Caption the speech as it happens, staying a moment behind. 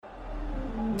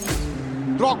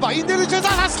Drogba indirdi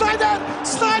ceza Snyder.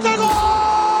 Snyder gol!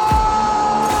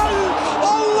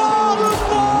 Allah'ım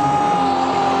gol!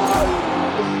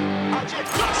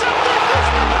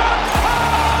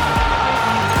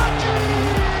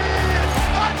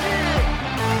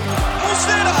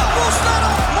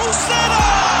 Muslera!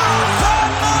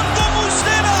 Fernando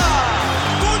Muslera!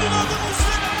 Golün adı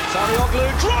Muslera!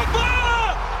 Salih, Drogba!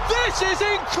 This is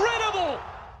incredible!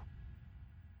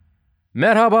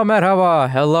 Merhaba,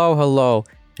 hello,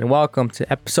 and welcome to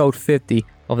episode 50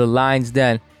 of The Lion's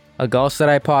Den, a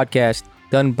Galatasaray podcast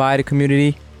done by the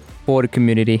community, for the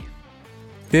community.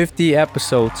 50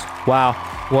 episodes, wow,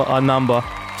 what a number.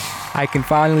 I can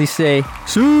finally say,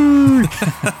 soon!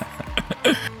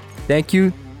 Thank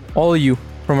you, all of you,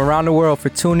 from around the world for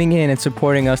tuning in and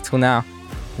supporting us till now.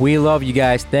 We love you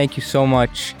guys, thank you so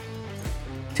much.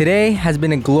 Today has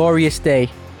been a glorious day.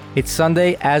 It's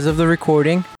Sunday as of the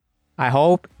recording. I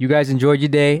hope you guys enjoyed your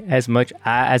day as much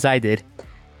as I did.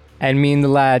 And me and the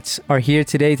lads are here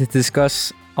today to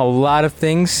discuss a lot of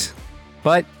things.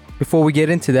 But before we get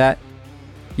into that,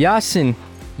 Yasin,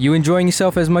 you enjoying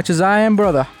yourself as much as I am,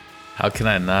 brother? How can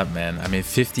I not, man? I mean,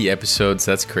 50 episodes,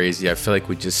 that's crazy. I feel like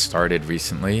we just started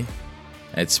recently.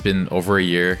 It's been over a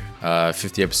year,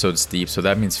 50 episodes deep. So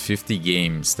that means 50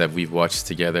 games that we've watched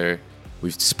together.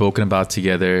 We've spoken about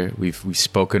together. We've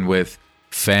spoken with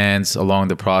fans along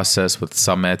the process with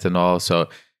Samet and all. So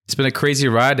it's been a crazy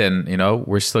ride, and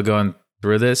we're still going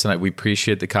through this, and we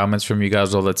appreciate the comments from you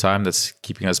guys all the time. That's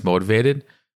keeping us motivated.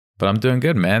 But I'm doing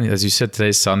good, man. As you said,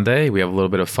 today's Sunday. We have a little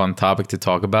bit of fun topic to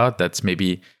talk about that's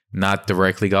maybe not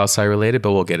directly Galatasaray related,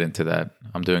 but we'll get into that.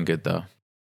 I'm doing good though.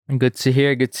 Good to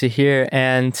hear.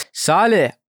 And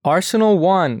Salih, Arsenal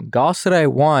won,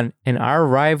 Galatasaray won, and our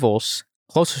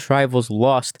closest rivals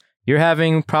lost. You're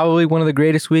having probably one of the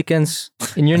greatest weekends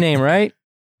in your name, right?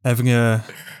 Having a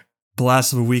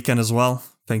blast of a weekend as well.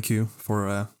 Thank you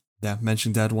for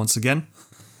mentioning that once again.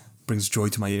 Brings joy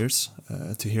to my ears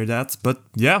to hear that. But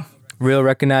yeah. Real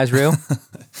recognize real.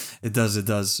 It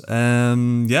does.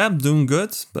 I'm doing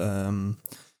good.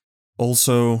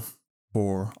 Also,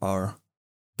 for our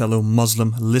fellow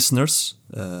Muslim listeners,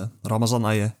 Ramazan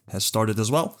ayah has started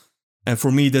as well. And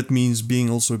for me, that means being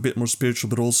also a bit more spiritual,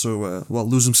 but also,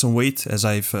 losing some weight as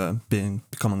I've been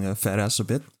becoming a fat ass a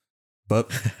bit. But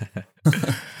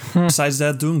besides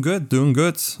that, doing good.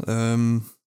 Glad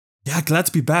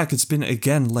to be back. It's been,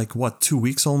 again, 2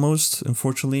 weeks almost,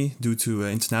 unfortunately, due to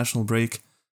international break.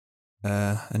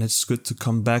 And it's good to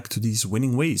come back to these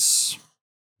winning ways.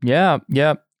 Yeah.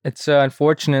 It's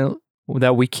unfortunate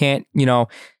that we can't,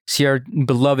 see our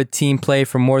beloved team play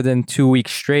for more than 2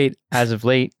 weeks straight as of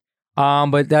late.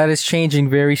 But that is changing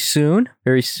very soon.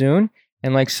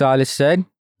 And like Salih said,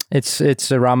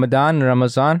 it's a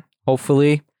Ramazan.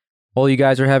 Hopefully, all you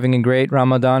guys are having a great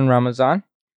Ramazan.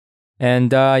 And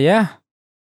the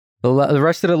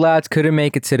rest of the lads couldn't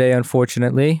make it today,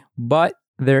 unfortunately. But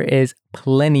there is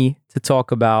plenty to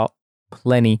talk about.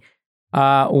 Plenty.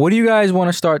 What do you guys want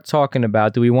to start talking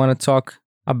about? Do we want to talk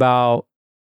about,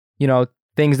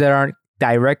 things that aren't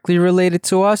directly related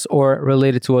to us or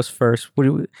related to us first?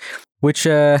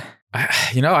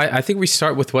 I think we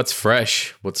start with what's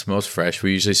fresh, what's most fresh.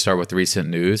 We usually start with recent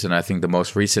news, and I think the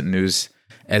most recent news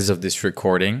as of this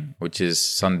recording, which is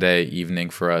Sunday evening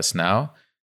for us now,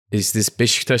 is this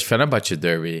Beşiktaş-Fenerbahçe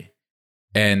derby.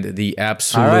 And the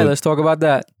absolute... All right, let's talk about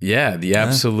that. Yeah, the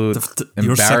absolute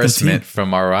embarrassment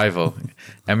from our rival.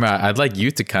 Emre, I'd like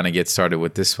you to kind of get started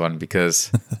with this one, because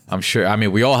I'm sure,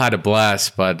 we all had a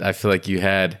blast, but I feel like you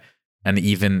had an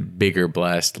even bigger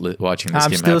blast watching this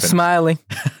game happen. I'm still smiling.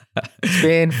 It's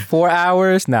been 4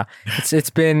 hours. No,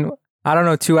 it's been,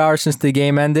 2 hours since the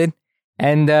game ended.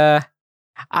 And I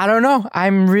don't know.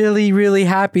 I'm really, really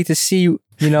happy to see,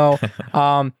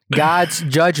 God's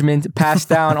judgment passed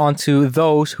down onto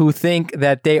those who think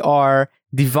that they are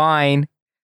divine,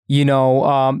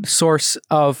 source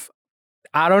of,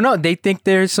 they think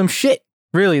there's some shit.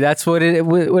 Really, that's what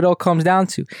it all comes down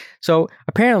to. So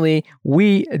apparently,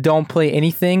 we don't play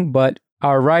anything, but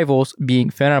our rivals, being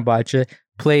Fenerbahce,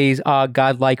 plays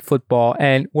godlike football,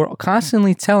 and we're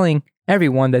constantly telling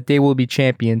everyone that they will be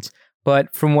champions.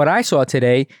 But from what I saw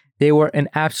today, they were an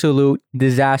absolute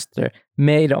disaster,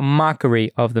 made a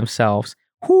mockery of themselves.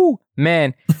 Whoo,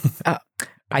 man!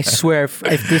 I swear,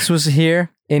 if this was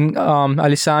here in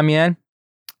Ali Samian,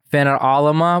 Fener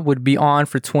Alama would be on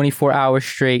for 24 hours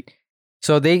straight.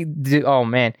 So they do. Oh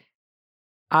man,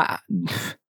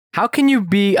 how can you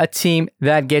be a team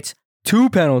that gets 2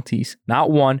 penalties,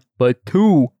 not 1, but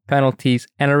 2 penalties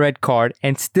and a red card,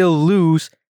 and still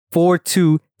lose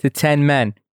 4-2 to 10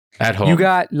 men? At home, you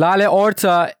got Lale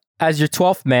Orta as your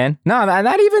 12th man. No,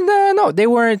 not even no. They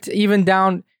weren't even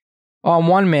down on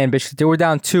one man, bitch. They were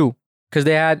down 2 because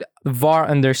they had VAR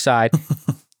on their side.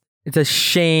 It's a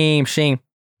shame.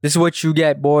 This is what you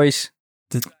get, boys.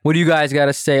 What do you guys got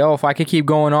to say? Oh, if I could keep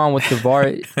going on with the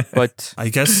VAR, but I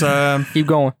guess keep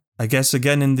going. I guess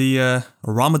again in the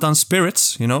Ramadan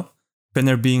spirits, you know,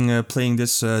 Fener being playing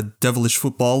this devilish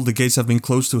football. The gates have been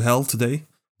closed to hell today,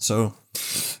 so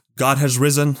God has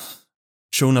risen,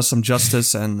 shown us some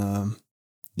justice, and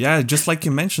yeah, just like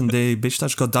you mentioned,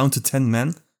 Beşiktaş got down to 10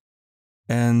 men,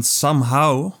 and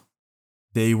somehow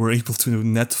they were able to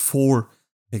net 4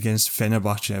 against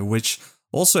Fenerbahçe, which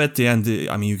also at the end,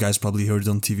 I mean, you guys probably heard it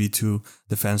on TV too.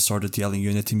 The fans started yelling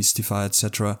 "Yönetim istifa,"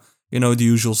 etc. You know, the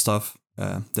usual stuff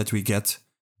that we get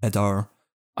at our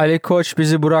Ali Koç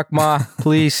bizi bırakma,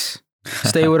 please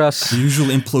stay with us. The usual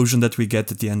implosion that we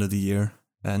get at the end of the year,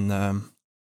 and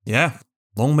yeah,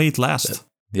 long may it last.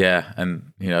 Yeah,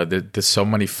 and you know, there's so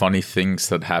many funny things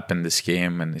that happened this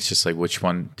game, and it's just like, which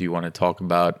one do you want to talk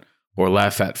about or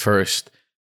laugh at first?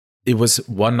 It was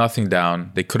 1-0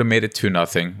 down. They could have made it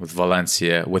 2-0 with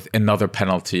Valencia, with another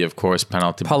penalty, of course.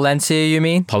 Palencia, you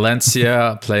mean?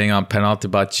 Palencia playing on penalty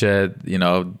budget. You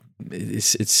know,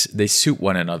 it's they suit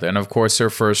one another. And of course, their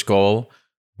first goal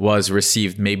was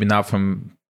received maybe not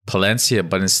from Palencia,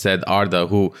 but instead Arda,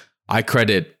 who I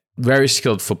credit, very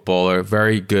skilled footballer,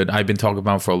 very good. I've been talking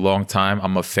about him for a long time.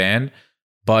 I'm a fan.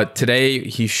 But today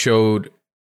he showed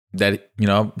that, you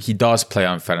know, he does play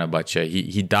on Fenerbahce.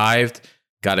 He dived,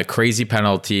 got a crazy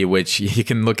penalty, which you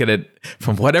can look at it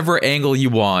from whatever angle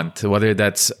you want, whether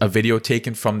that's a video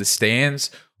taken from the stands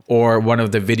or one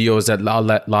of the videos that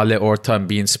Lale Orta and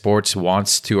beIN Sports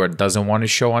wants to or doesn't want to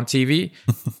show on TV.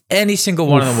 Any single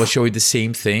one of them will show you the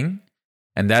same thing.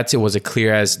 And it was a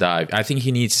clear-as dive. I think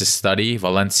he needs to study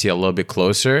Valencia a little bit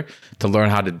closer to learn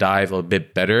how to dive a little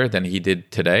bit better than he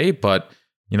did today. But,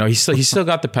 you know, he still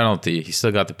got the penalty.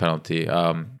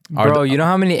 Bro, you know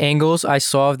how many angles I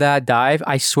saw of that dive?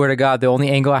 I swear to God, the only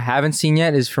angle I haven't seen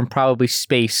yet is from probably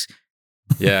space.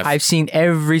 Yeah. I've seen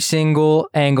every single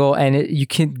angle, and he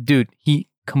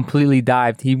completely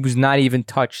dived. He was not even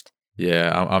touched.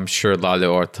 Yeah, I'm sure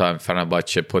Lale Orta and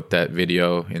Fenerbahce put that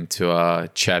video into a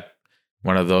chat,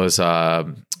 one of those,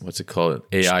 what's it called?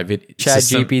 AI video.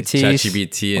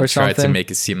 ChatGPT and tried to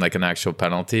make it seem like an actual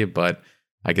penalty, but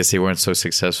I guess they weren't so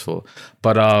successful.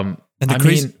 But And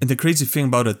the crazy thing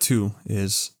about it too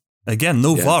is, again,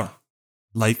 no VAR.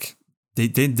 Like they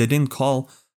didn't call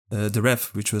the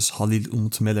ref, which was Halil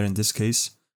Umut Meler in this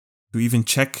case, to even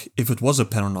check if it was a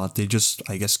pen or not. They just,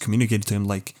 I guess, communicated to him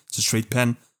like it's a straight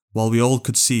pen, while we all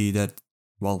could see that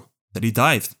he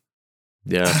dived.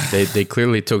 Yeah, they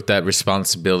clearly took that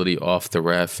responsibility off the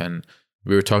ref, and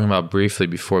we were talking about briefly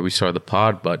before we started the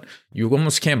pod, but you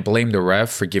almost can't blame the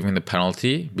ref for giving the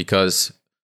penalty, because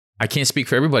I can't speak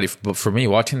for everybody, but for me,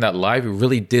 watching that live, it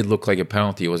really did look like a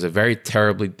penalty. It was a very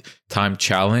terribly timed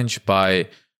challenge by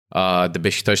the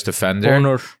Beşiktaş defender,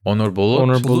 Onur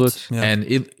Bulut. Yeah. And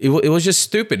it was just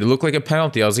stupid. It looked like a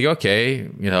penalty. I was like, okay,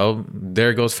 you know,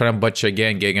 there goes Fenerbahçe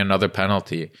again getting another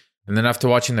penalty. And then after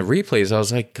watching the replays, I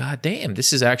was like, God damn,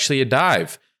 this is actually a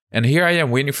dive. And here I am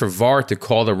waiting for VAR to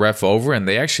call the ref over, and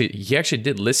he actually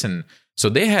did listen. So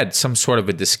they had some sort of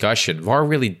a discussion. VAR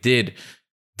really did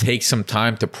take some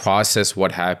time to process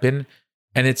what happened.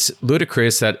 And it's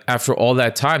ludicrous that after all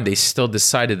that time, they still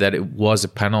decided that it was a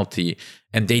penalty,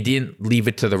 and they didn't leave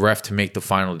it to the ref to make the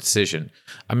final decision.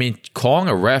 I mean, calling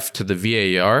a ref to the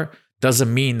VAR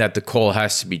doesn't mean that the call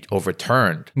has to be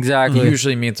overturned. Exactly. It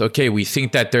usually means, okay, we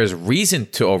think that there's reason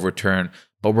to overturn,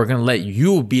 but we're going to let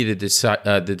you be the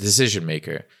decision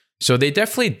maker. So they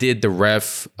definitely did the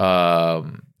ref a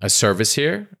service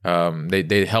here.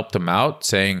 They helped him out,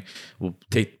 saying, we'll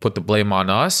put the blame on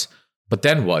us. But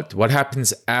then what? What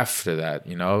happens after that?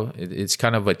 You know, it's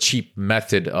kind of a cheap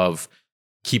method of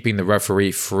keeping the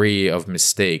referee free of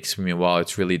mistakes. Meanwhile,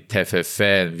 it's really TFF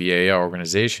and VAR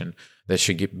organization that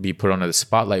should be put under the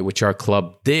spotlight, which our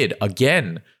club did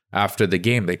again after the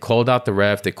game. They called out the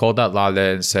ref, they called out Lale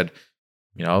and said,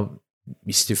 you know,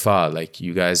 istifa, like,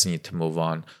 you guys need to move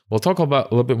on. We'll talk about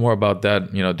a little bit more about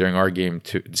that, you know, during our game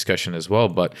discussion as well.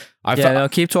 But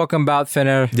keep talking about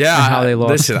Fener. Yeah, and how they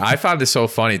lost. Listen, I found this so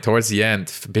funny. Towards the end,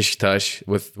 Beşiktaş,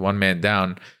 with one man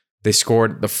down, they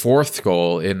scored the 4th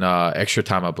goal in extra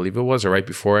time, I believe it was, or right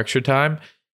before extra time.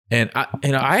 And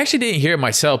I actually didn't hear it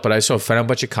myself, but I saw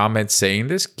Fenerbahçe comments saying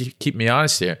this. Keep me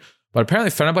honest here. But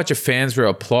apparently Fenerbahçe fans were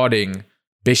applauding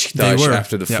Beşiktaş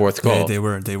after the 4th goal.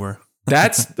 Yeah, they were.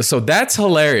 That's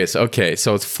hilarious. Okay,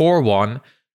 so it's 4-1.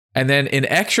 And then in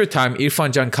extra time,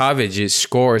 İrfan Can Kahveci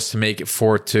scores to make it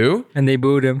 4-2. And they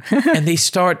booed him. And they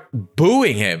start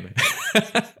booing him.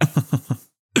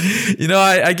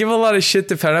 I give a lot of shit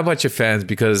to Fenerbahce fans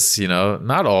because,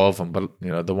 not all of them, but,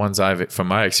 the ones from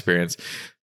my experience,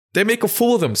 they make a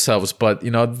fool of themselves. But,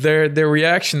 their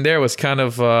reaction there was kind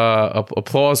of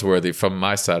applause-worthy from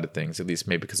my side of things, at least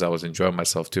maybe because I was enjoying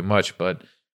myself too much. But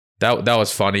that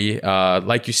was funny.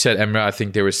 Like you said, Emre, I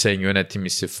think they were saying yönetim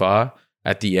istifa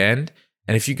at the end.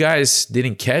 And if you guys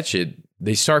didn't catch it,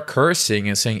 they start cursing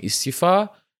and saying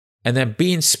istifa. And then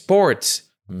beIN Sports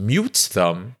mutes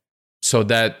them so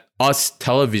that us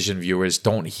television viewers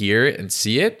don't hear it and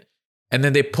see it. And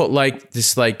then they put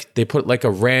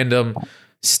a random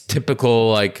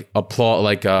typical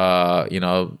applause,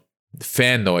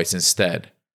 fan noise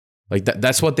instead. Like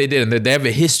that's what they did. And they have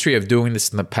a history of doing this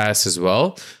in the past as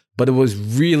well. But it was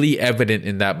really evident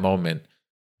in that moment.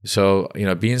 So,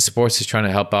 beIN Sports is trying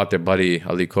to help out their buddy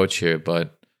Ali Koç here,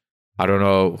 but I don't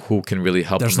know who can really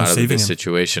help him out of this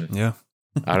situation. Yeah.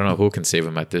 I don't know who can save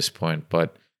him at this point,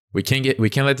 but we can't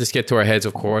let this get to our heads,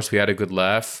 of course. We had a good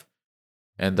laugh,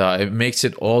 and it makes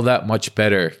it all that much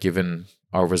better given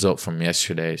our result from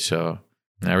yesterday. So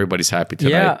everybody's happy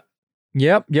tonight.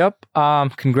 Yeah. Yep.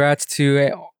 Congrats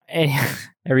to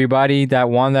everybody that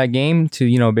won that game, to,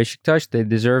 Beşiktaş. They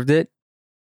deserved it.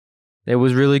 It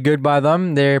was really good by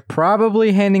them. They're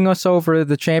probably handing us over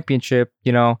the championship,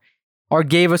 or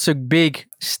gave us a big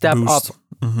step boost. up.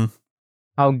 Mm-hmm.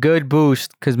 A good boost,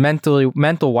 because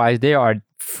mental-wise, they are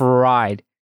fried.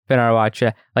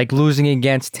 Fenerbahce, like losing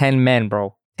against 10 men,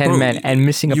 bro. 10 men and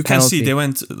missing a penalty. You can see they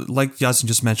went, like Yasin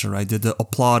just mentioned, right? The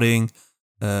applauding.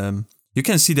 You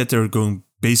can see that they're going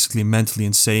basically mentally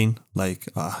insane. Like,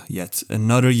 yet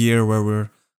another year where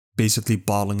we're basically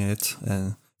balling it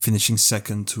and finishing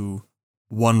second to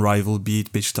one rival, be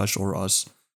it Beşiktaş or us.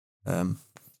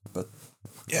 But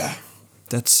yeah,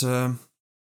 that's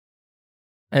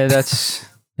that's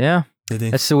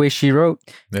the way she wrote.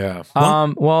 Yeah.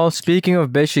 Well, speaking of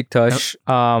Beşiktaş,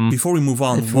 before we move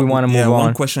on, if we want to move on,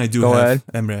 one question I do go have, ahead.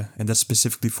 Emre, and that's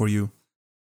specifically for you.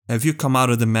 Have you come out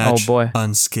of the match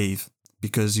unscathed?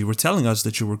 Because you were telling us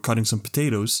that you were cutting some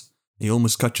potatoes. And you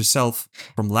almost cut yourself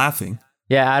from laughing.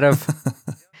 Yeah, out of...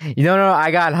 No,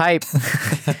 I got hype.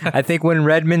 I think when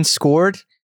Redmond scored,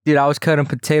 dude, I was cutting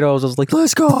potatoes. I was like,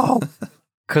 let's go.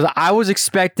 Because I was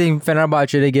expecting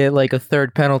Fenerbahce to get like a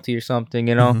third penalty or something,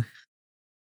 Mm-hmm.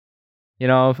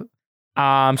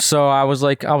 So I was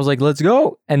like, let's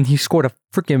go. And he scored a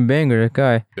freaking banger, that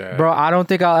guy. Yeah. Bro, I don't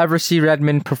think I'll ever see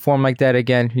Redmond perform like that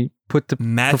again. He put the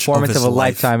Match performance of a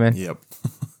lifetime in. Yep.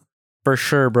 For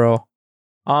sure, bro.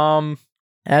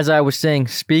 As I was saying,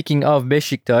 speaking of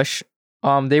Beşiktaş,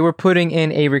 they were putting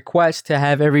in a request to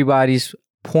have everybody's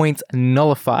points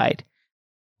nullified.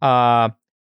 The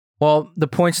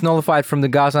points nullified from the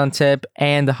Gaziantep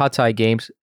and the Hatay games.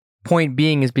 Point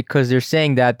being is because they're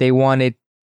saying that they wanted,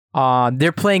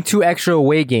 they're playing 2 extra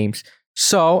away games.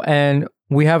 So, and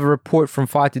we have a report from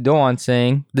Fatih Doğan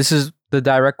saying, this is the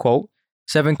direct quote,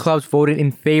 7 clubs voted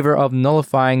in favor of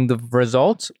nullifying the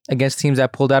results against teams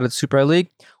that pulled out of the Super Lig,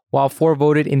 while 4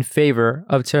 voted in favor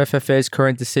of TFF's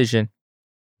current decision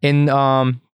in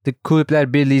the Kulüpler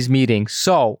Birliği's meeting.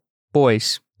 So,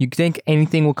 boys, you think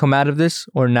anything will come out of this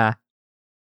or not?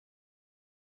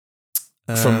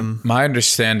 From my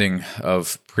understanding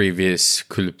of previous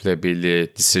Kulüpler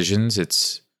Birliği decisions,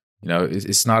 it's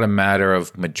not a matter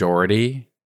of majority.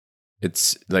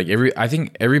 It's like I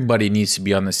think everybody needs to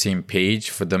be on the same page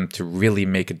for them to really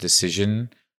make a decision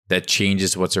that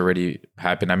changes what's already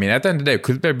happened. I mean, at the end of the day,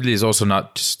 Kulüpler Birliği is also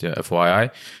not just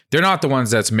FYI. They're not the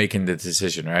ones that's making the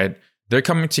decision, right? They're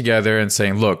coming together and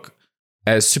saying, look,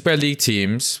 as Super League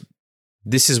teams,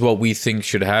 this is what we think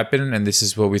should happen and this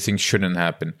is what we think shouldn't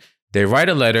happen. They write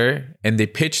a letter and they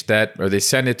pitch that, or they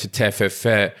send it to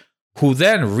TFF, who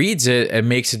then reads it and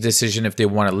makes a decision if they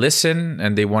want to listen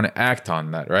and they want to act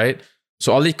on that, right?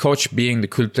 So Ali Koç, being the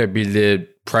Kulüpler Birliği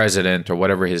president or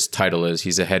whatever his title is,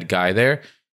 he's a head guy there.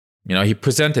 He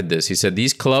presented this. He said,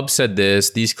 these clubs said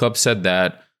this, these clubs said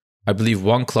that. I believe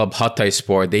one club,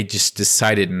 Hatayspor, they just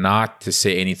decided not to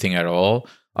say anything at all.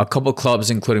 A couple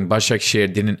clubs, including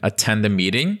Başakşehir, didn't attend the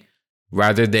meeting.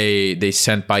 Rather, they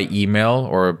sent by email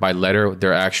or by letter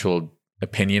their actual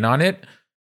opinion on it.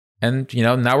 And,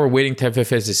 now we're waiting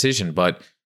TFF's decision. But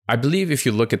I believe if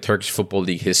you look at Turkish Football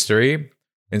League history,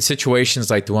 in situations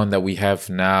like the one that we have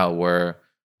now where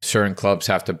certain clubs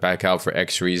have to back out for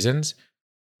X reasons,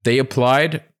 they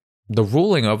applied the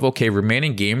ruling of, okay,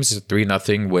 remaining games is a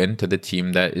 3-0 win to the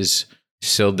team that is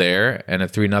still there and a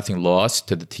 3-0 loss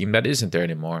to the team that isn't there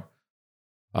anymore.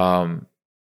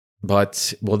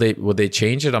 But will they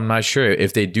change it? I'm not sure.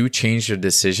 If they do change their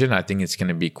decision, I think it's going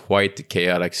to be quite the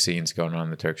chaotic scenes going on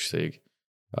in the Turkish league.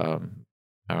 I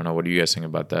don't know. What do you guys think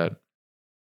about that?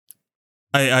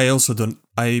 I also don't.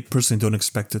 I personally don't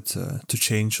expect it to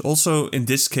change. Also, in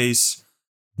this case,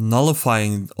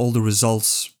 nullifying all the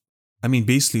results. I mean,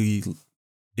 basically,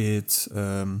 it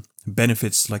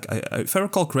benefits. Like, if I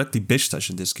recall correctly, Beşiktaş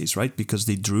in this case, right? Because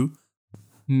they drew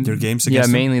their games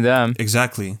against them. mainly them.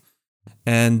 Exactly.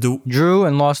 And drew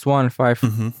and lost one, if I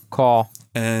recall.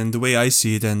 And the way I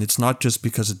see it, and it's not just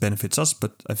because it benefits us,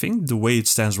 but I think the way it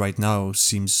stands right now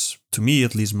seems, to me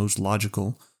at least, most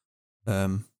logical.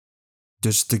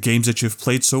 Just the games that you've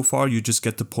played so far, you just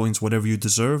get the points whatever you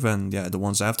deserve, and the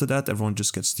ones after that, everyone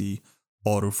just gets the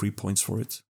auto free points for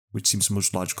it, which seems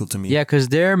most logical to me. Yeah, because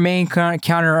their main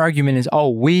counter argument is,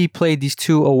 we played these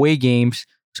 2 away games,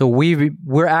 so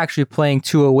we're actually playing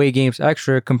 2 away games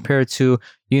extra compared to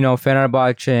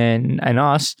Fenerbahce and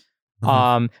us.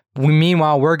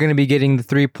 Meanwhile, we're going to be getting the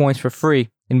 3 points for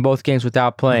free in both games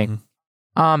without playing.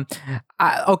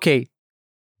 Okay.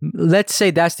 Let's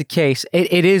say that's the case.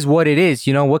 It is what it is.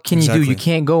 What can you do? You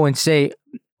can't go and say,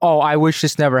 I wish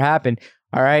this never happened.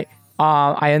 All right.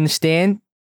 I understand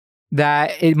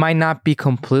that it might not be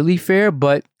completely fair,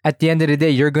 but at the end of the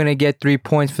day, you're going to get 3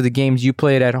 points for the games you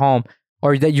played at home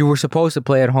or that you were supposed to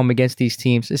play at home against these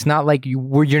teams. It's not like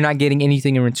you're not getting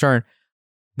anything in return.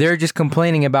 They're just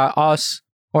complaining about us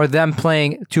or them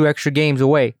playing 2 extra games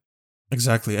away.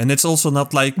 Exactly, and it's also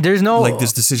not like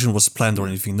this decision was planned or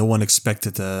anything. No one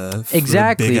expected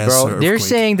exactly, a big bro. They're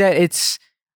saying that it's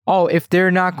if they're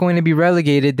not going to be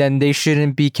relegated, then they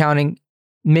shouldn't be counting.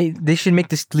 They should make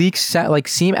this league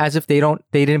seem as if they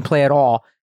didn't play at all.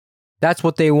 That's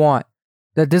what they want.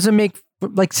 That doesn't make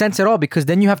sense at all because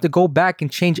then you have to go back and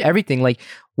change everything. Like,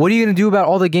 what are you going to do about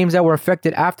all the games that were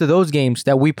affected after those games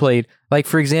that we played? Like,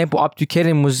 for example,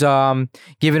 Abdülkerim was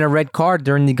given a red card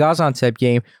during the Gaziantep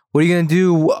game. What are you going to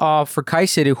do for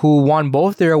Kayseri, who won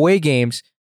both their away games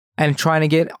and trying to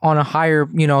get on a higher,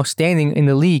 standing in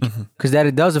the league? Because that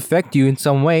it does affect you in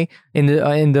some way in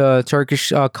the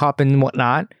Turkish Cup and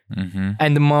whatnot,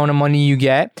 and the amount of money you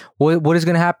get. What is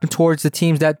going to happen towards the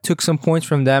teams that took some points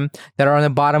from them that are on the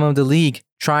bottom of the league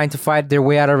trying to fight their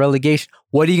way out of relegation?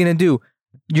 What are you going to do?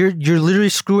 You're literally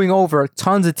screwing over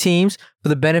tons of teams for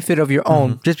the benefit of your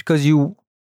own just because you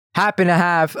happen to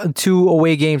have 2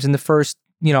 away games in the first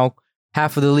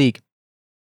half of the league.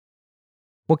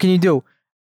 What can you do?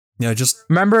 Yeah, just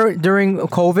remember during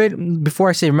COVID,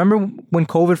 remember when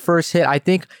COVID first hit, I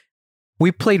think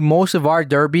we played most of our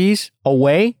derbies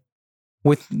away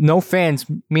with no fans.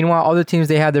 Meanwhile, other teams,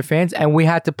 they had their fans, and we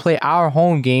had to play our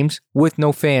home games with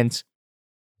no fans.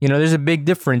 There's a big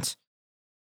difference.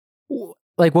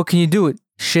 Like, what can you do?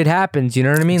 Shit happens, you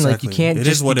know what I mean? Exactly. Like,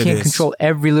 you can't control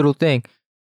every little thing.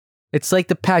 It's like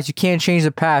the past. You can't change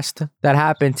the past that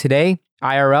happened today.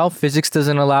 IRL, physics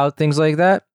doesn't allow things like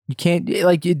that. You can't,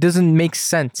 it doesn't make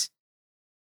sense.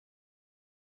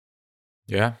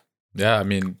 Yeah. Yeah. I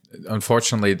mean,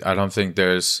 unfortunately, I don't think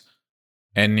there's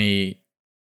any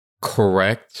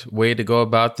correct way to go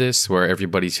about this where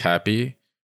everybody's happy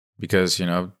because,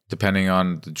 depending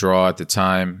on the draw at the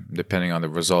time, depending on the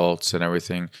results and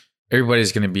everything,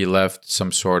 everybody's going to be left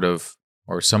some sort of,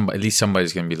 or at least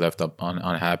somebody's going to be left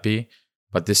unhappy.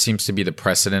 But this seems to be the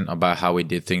precedent about how we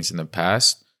did things in the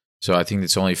past. So I think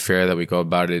it's only fair that we go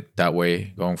about it that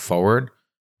way going forward.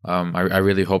 I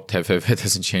really hope TFF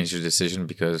doesn't change their decision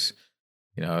because,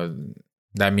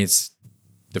 that means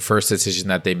the first decision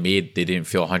that they made, they didn't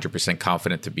feel 100%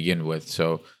 confident to begin with.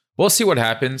 So we'll see what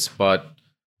happens. But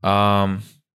I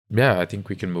think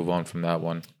we can move on from that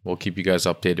one. We'll keep you guys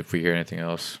updated if we hear anything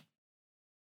else.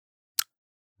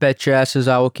 Bet your asses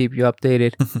I will keep you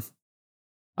updated.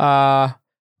 All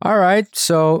right.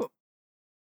 So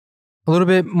a little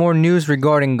bit more news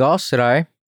regarding Galatasaray.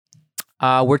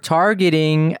 We're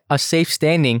targeting a safe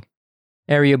standing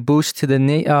area boost to the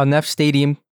Nef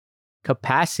Stadium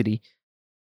capacity.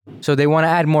 So they want to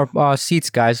add more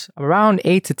seats, guys. Around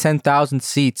 8 to 10,000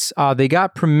 seats. They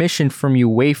got permission from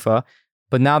UEFA,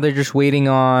 but now they're just waiting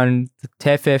on the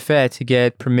TFF to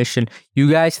get permission. You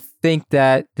guys think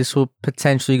that this will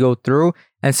potentially go through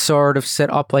and sort of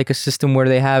set up like a system where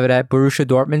they have it at Borussia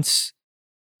Dortmund's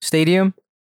stadium?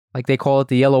 Like they call it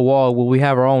the yellow wall. Will we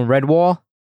have our own red wall?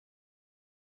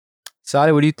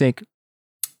 Salih, what do you think?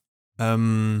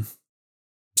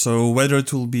 So whether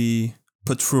it will be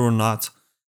put through or not,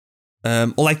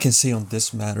 all I can say on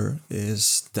this matter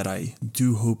is that I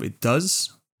do hope it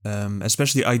does.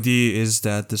 Especially the idea is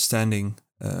that the standing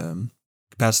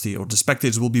capacity or the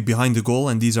spectators will be behind the goal,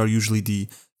 and these are usually the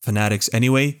fanatics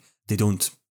anyway. They don't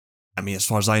I mean, as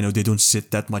far as I know, they don't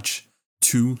sit that much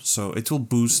too, so it will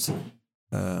boost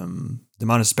the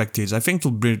amount of spectators. I think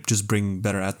it will just bring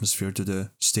better atmosphere to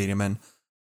the stadium. And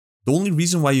the only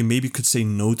reason why you maybe could say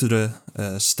no to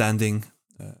the standing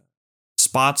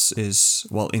spots is,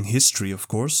 well, in history, of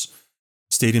course,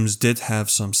 stadiums did have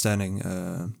some standing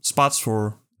spots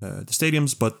for the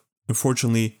stadiums, but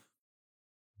unfortunately,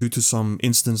 due to some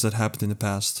incidents that happened in the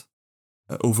past,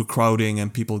 overcrowding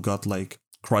and people got like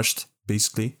crushed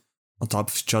basically on top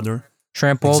of each other.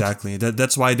 Trampled. Exactly.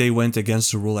 That's why they went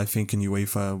against the rule, I think, in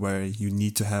UEFA, where you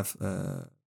need to have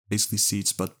basically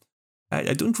seats. But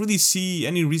I don't really see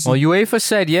any reason. Well, UEFA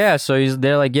said yeah, so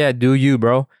they're like, yeah, do you,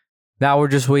 bro. Now we're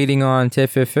just waiting on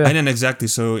TFF. And then exactly.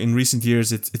 So in recent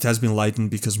years, it has been lightened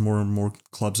because more and more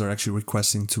clubs are actually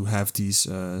requesting to have these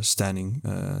standing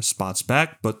spots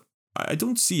back. But I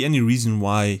don't see any reason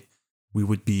why we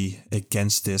would be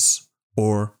against this.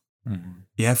 Or,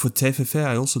 yeah, for TFF,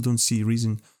 I also don't see a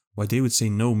reason why they would say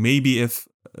no. Maybe if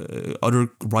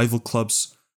other rival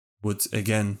clubs would,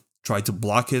 again, try to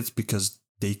block it because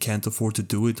they can't afford to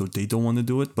do it or they don't want to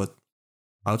do it. But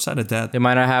outside of that, they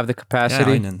might not have the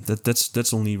capacity. Yeah, that's the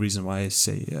only reason why I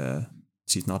say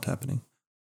see it not happening.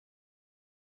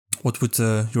 What would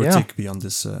your take be on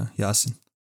this, Yasin?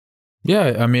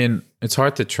 Yeah, I mean, it's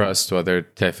hard to trust whether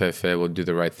TFF will do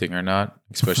the right thing or not,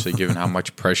 especially given how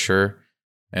much pressure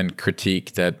and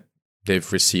critique that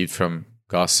they've received from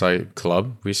Galatasaray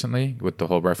club recently with the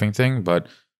whole reffing thing. But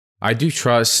I do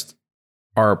trust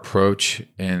our approach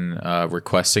in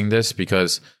requesting this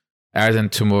because Erden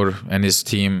Timur and his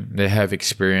team, they have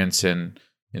experience in,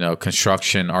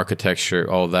 construction, architecture,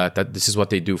 all that. This is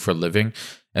what they do for a living.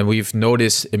 And we've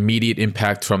noticed immediate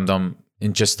impact from them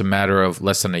in just a matter of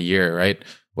less than a year, right?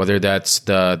 Whether that's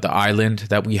the island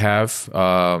that we have,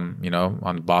 on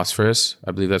the Bosphorus,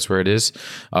 I believe that's where it is.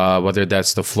 Whether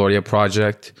that's the Florida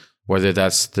project, whether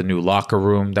that's the new locker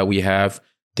room that we have.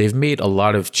 They've made a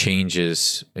lot of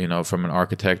changes, from an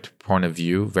architect point of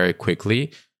view very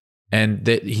quickly. And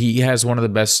he has one of the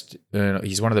best,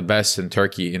 he's one of the best in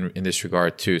Turkey in this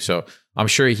regard too. So I'm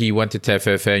sure he went to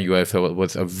TFF and UEFA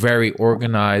with a very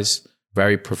organized,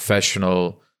 very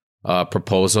professional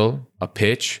proposal, a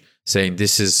pitch, saying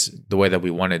this is the way that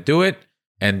we want to do it.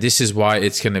 And this is why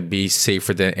it's going to be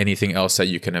safer than anything else that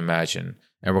you can imagine.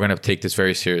 And we're going to take this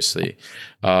very seriously.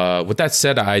 With that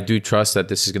said, I do trust that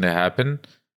this is going to happen.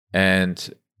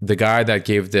 And the guy that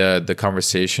gave the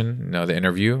conversation, the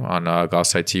interview on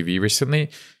Galatasaray TV recently,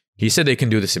 he said they can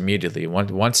do this immediately.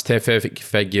 Once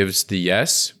TFF gives the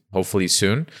yes, hopefully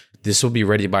soon, this will be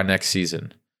ready by next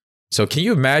season. So can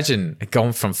you imagine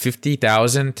going from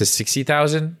 50,000 to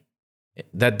 60,000?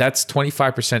 That's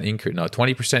 25% increase. No,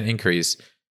 20% increase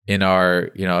in our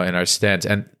in our stands,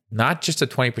 and not just a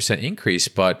 20% increase,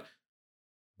 but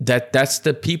that's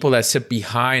the people that sit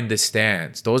behind the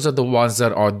stands. Those are the ones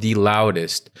that are the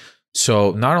loudest.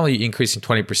 So not only increasing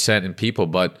 20% in people,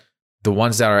 but the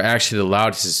ones that are actually the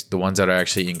loudest is the ones that are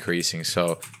actually increasing.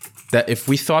 So that if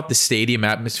we thought the stadium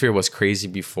atmosphere was crazy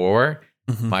before,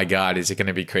 my God, is it going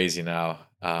to be crazy now?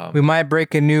 We might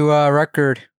break a new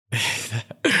record.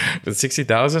 With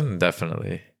 60,000?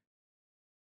 Definitely.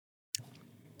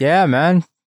 Yeah, man.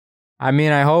 I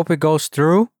mean, I hope it goes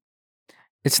through.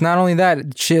 It's not only that,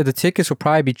 the tickets will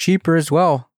probably be cheaper as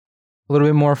well. A little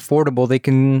bit more affordable. They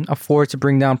can afford to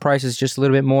bring down prices just a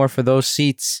little bit more for those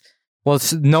seats. Well,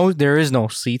 there is no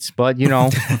seats, but,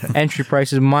 entry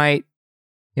prices might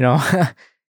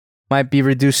be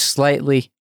reduced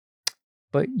slightly.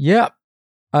 But, yeah.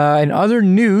 In other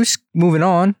news, moving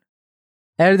on,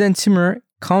 Erden Timur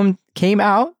came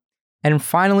out and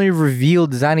finally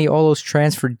revealed Zaniolo's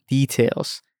transfer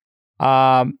details.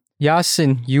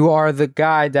 Yasin, you are the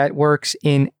guy that works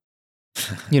in,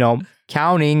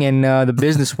 counting and the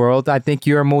business world. I think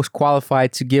you are most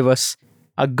qualified to give us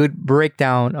a good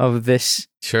breakdown of this.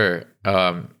 Sure.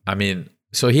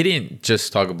 So he didn't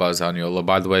just talk about Zaniolo,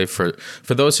 by the way, for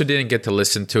those who didn't get to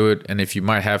listen to it, and if you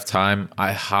might have time,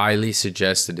 I highly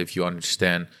suggest that if you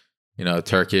understand,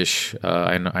 Turkish,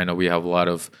 I know we have a lot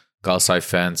of Galatasaray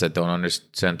fans that don't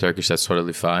understand Turkish, that's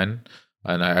totally fine.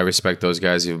 And I respect those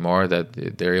guys even more,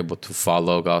 that they're able to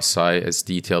follow Galatasaray as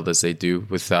detailed as they do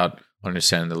without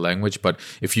understanding the language. But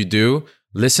if you do,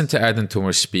 listen to Erden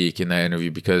Timur speak in that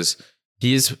interview, because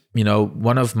he is,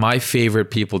 one of my favorite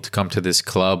people to come to this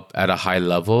club at a high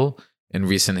level in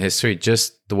recent history.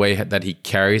 Just the way that he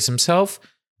carries himself,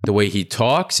 the way he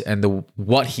talks, and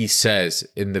what he says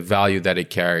in the value that it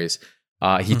carries.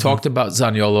 He talked about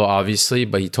Zaniolo, obviously,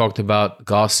 but he talked about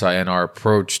Galatasaray and our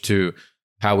approach to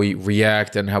how we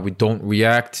react and how we don't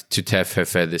react to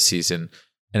TFF this season.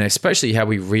 and especially how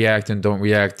we react and don't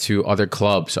react to other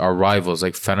clubs, our rivals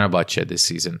like Fenerbahce this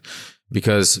season.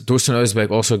 Because Dursun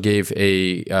Özbek also gave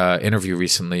a interview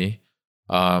recently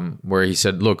where he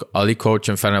said, look, Ali Koç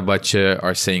and Fenerbahce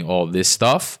are saying all this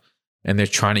stuff, and they're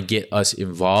trying to get us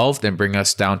involved and bring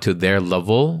us down to their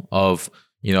level of,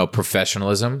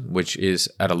 professionalism, which is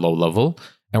at a low level.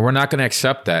 And we're not going to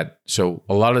accept that. So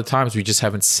a lot of the times we just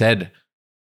haven't said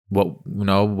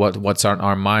what's on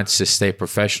our minds to stay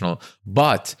professional.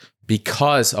 But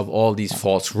because of all these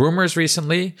false rumors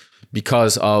recently,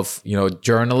 because of,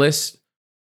 journalists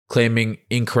claiming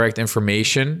incorrect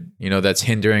information, that's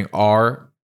hindering our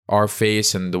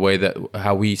face and the way that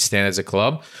how we stand as a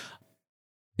club,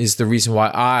 is the reason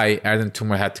why Erden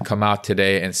Timur, had to come out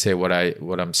today and say what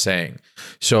I'm saying.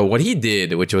 So what he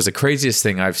did, which was the craziest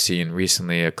thing I've seen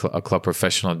recently, a club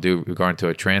professional do regarding to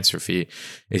a transfer fee,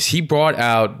 is he brought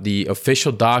out the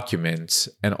official documents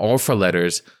and offer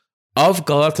letters of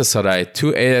Galatasaray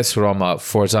to AS Roma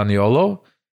for Zaniolo,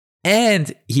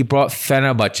 and he brought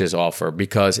Fenerbahce's offer,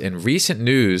 because in recent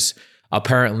news,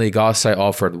 apparently Galatasaray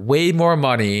offered way more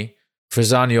money for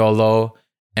Zaniolo.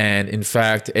 And in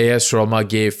fact, AS Roma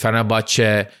gave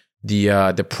Fenerbahce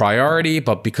the priority,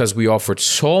 but because we offered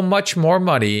so much more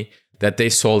money, that they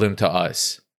sold him to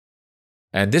us.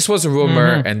 And this was a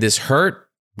rumor, and this hurt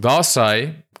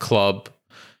Galatasaray club,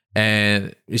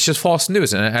 and it's just false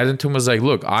news. And Erden Timur was like,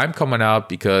 look, I'm coming out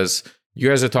because you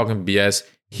guys are talking BS.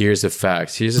 Here's the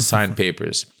facts. Here's the signed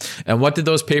papers. And what did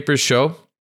those papers show?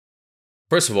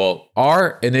 First of all,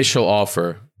 our initial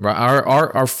offer, right,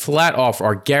 our flat offer,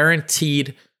 our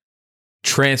guaranteed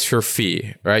transfer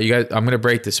fee, right? You guys, I'm going to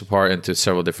break this apart into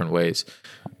several different ways.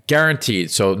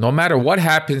 Guaranteed. So no matter what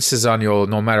happens to Zaniolo,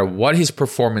 no matter what his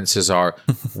performances are,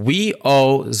 we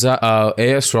owe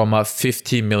AS Roma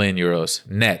 50 million euros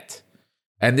net.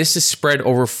 And this is spread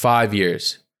over 5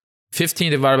 years.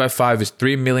 15 divided by 5 is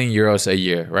 3 million euros a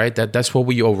year, right? That's what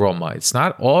we owe Roma. It's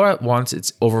not all at once,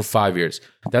 it's over 5 years.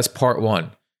 That's part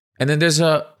one. And then there's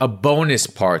a bonus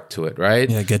part to it, right?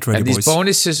 Yeah, get ready,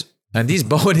 and these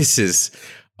bonuses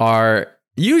are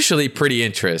usually pretty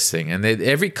interesting. And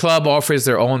every club offers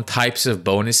their own types of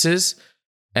bonuses.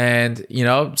 And,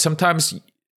 sometimes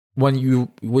when you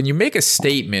make a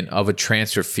statement of a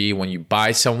transfer fee, when you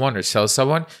buy someone or sell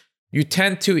someone, you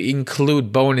tend to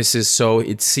include bonuses so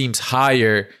it seems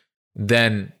higher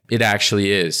than it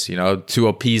actually is, to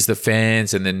appease the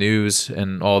fans and the news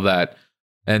and all that.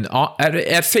 And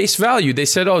at face value, they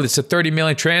said, "Oh, it's a 30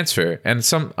 million transfer," and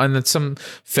some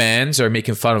fans are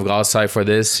making fun of Galatasaray for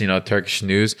this. Turkish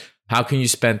news. How can you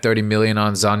spend 30 million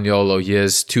on Zaniolo? He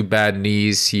has 2 bad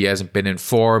knees. He hasn't been in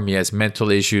form. He has mental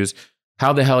issues.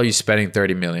 How the hell are you spending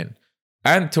 30 million?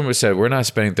 And Timur said, "We're not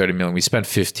spending 30 million. We spent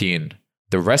 15.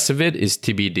 The rest of it is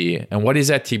TBD." And what is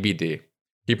that TBD?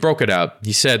 He broke it out.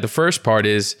 He said the first part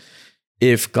is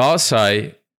if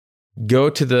Galatasaray go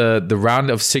to the round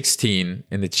of 16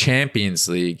 in the Champions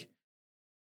League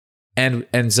and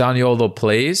Zaniolo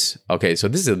plays. Okay, so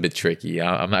this is a bit tricky.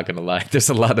 I'm not going to lie. There's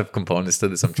a lot of components to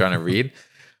this I'm trying to read.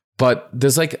 But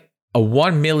there's like a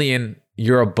 1 million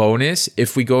euro bonus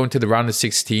if we go into the round of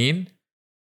 16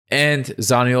 and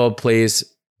Zaniolo plays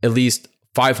at least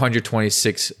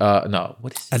 526.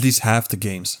 At least half the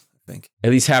games, I think.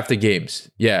 At least half the games.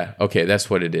 Yeah, okay, that's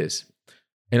what it is.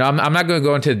 I'm not going to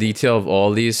go into the detail of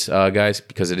all these guys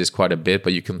because it is quite a bit,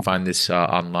 but you can find this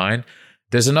online.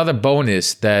 There's another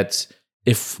bonus that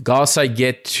if Galatasaray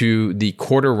get to the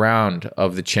quarter round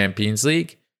of the Champions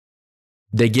League,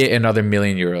 they get another 1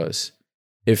 million euros.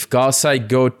 If Galatasaray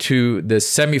go to the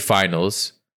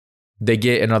semifinals, they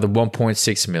get another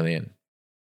 1.6 million.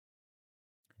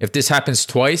 If this happens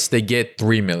twice, they get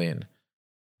 3 million.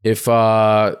 If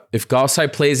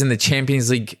Galatasaray plays in the Champions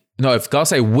League, if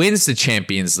Galatasaray wins the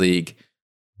Champions League,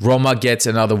 Roma gets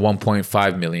another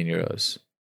 1.5 million euros.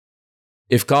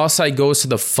 If Galatasaray goes to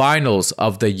the finals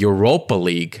of the Europa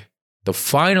League,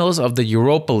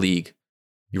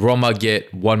 Roma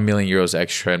get 1 million euros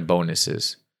extra in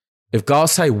bonuses. If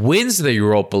Galatasaray wins the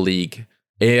Europa League,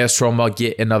 AS Roma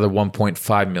get another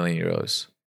 1.5 million euros.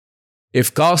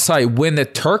 If Galatasaray win the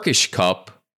Turkish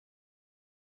Cup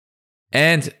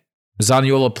and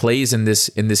Zaniolo plays in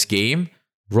this game,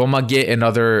 Roma get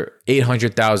another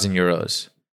 800,000 euros.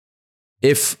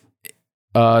 If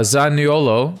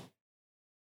Zaniolo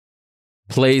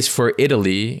plays for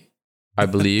Italy, I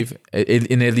believe,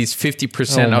 in at least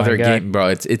 50% of their game, bro,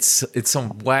 it's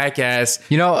some whack ass.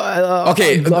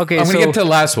 Okay. I'm gonna get to the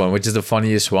last one, which is the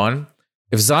funniest one.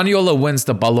 If Zaniolo wins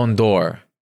the Ballon d'Or,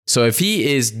 so if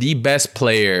he is the best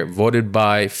player voted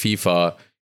by FIFA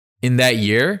in that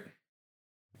year,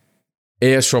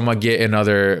 AS Roma get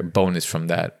another bonus from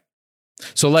that.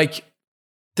 So like,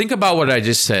 think about what I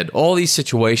just said. All these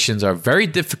situations are very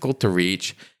difficult to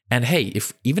reach. And hey,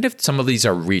 even if some of these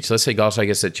are reached, let's say Galatasaray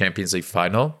gets the Champions League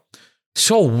final.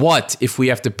 So what if we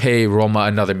have to pay Roma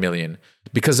another $1 million?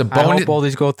 Because the bonus, I hope all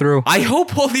these go through. I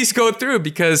hope all these go through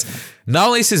because not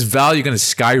only is his value going to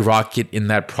skyrocket in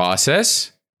that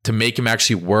process to make him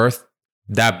actually worth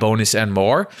that bonus and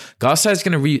more, Galatasaray is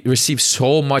going to receive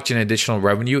so much in additional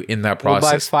revenue in that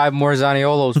process. We'll buy 5 more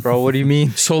Zaniolos, bro. What do you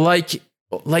mean? So like,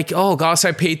 oh,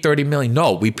 Galatasaray paid 30 million.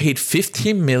 No, we paid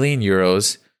 15 million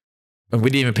euros. And we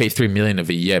didn't even pay 3 million of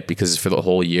it yet because it's for the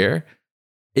whole year.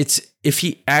 It's if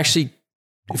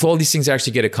all these things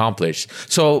actually get accomplished.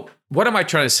 So what am I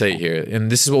trying to say here?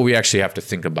 And this is what we actually have to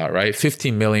think about, right?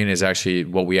 15 million is actually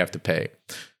what we have to pay.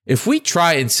 If we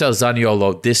try and sell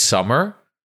Zaniolo this summer,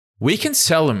 we can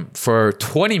sell him for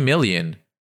 20 million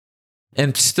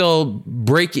and still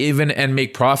break even and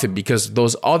make profit because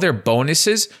those other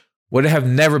bonuses would have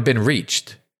never been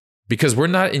reached because we're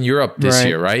not in Europe this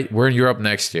year, right? We're in Europe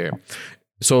next year.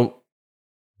 So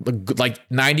like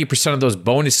 90% of those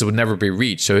bonuses would never be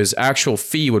reached. So his actual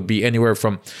fee would be anywhere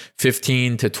from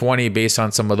 15 to 20 based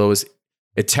on some of those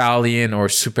Italian or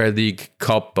Super Lig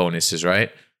Cup bonuses,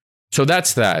 right? So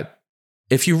that's that.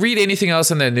 If you read anything else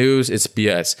in the news, it's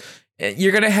BS.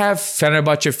 You're going to have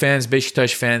Fenerbahce fans,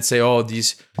 Beşiktaş fans say, oh,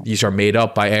 these are made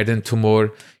up by Erden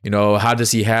Timur. You know, how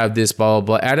does he have this, blah,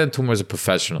 blah, blah. Erden Timur is a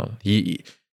professional.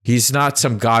 He's not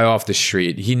some guy off the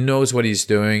street. He knows what he's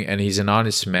doing and he's an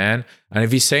honest man. And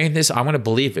if he's saying this, I'm going to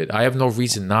believe it. I have no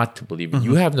reason not to believe it. Mm-hmm.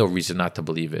 You have no reason not to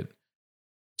believe it.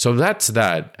 So that's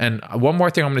that. And one more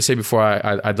thing I'm going to say before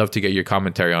I'd love to get your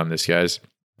commentary on this, guys.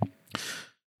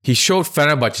 He showed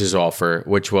Fenerbahce's offer,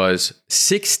 which was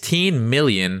 16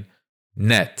 million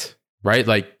net, right?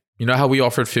 Like, you know how we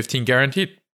offered 15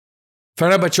 guaranteed?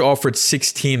 Fenerbahce offered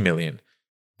 16 million.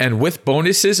 And with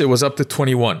bonuses, it was up to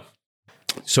 21.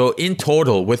 So in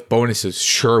total, with bonuses,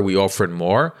 sure, we offered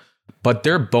more, but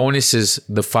their bonuses,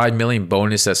 the 5 million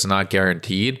bonus that's not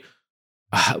guaranteed,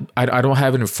 I don't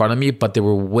have it in front of me, but they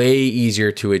were way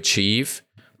easier to achieve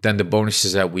than the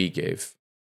bonuses that we gave.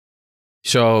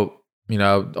 So, you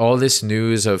know, all this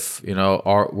news of, you know,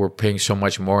 we're paying so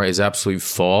much more is absolutely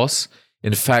false.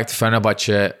 In fact,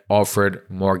 Fenerbahce offered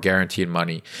more guaranteed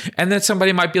money. And then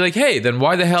somebody might be like, hey, then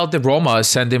why the hell did Roma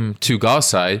send him to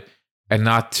Galatasaray and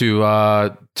not to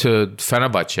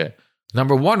Fenerbahce?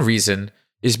 Number one reason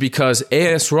is because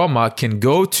AS Roma can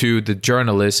go to the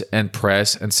journalists and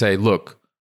press and say, look,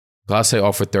 Galatasaray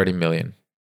offered 30 million.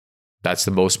 That's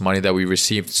the most money that we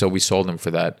received, so we sold him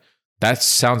for that. That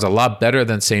sounds a lot better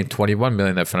than saying 21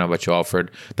 million that Fenerbahce offered.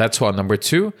 That's one. Number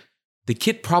two, the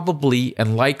kid probably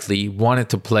and likely wanted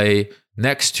to play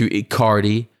next to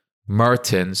Icardi,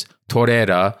 Mertens,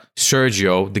 Torreira,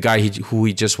 Sergio, the guy who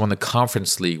he just won the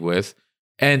Conference League with.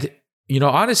 And, you know,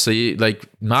 honestly, like,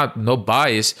 no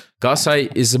bias,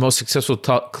 Galatasaray is the most successful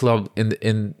top club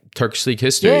in Turkish league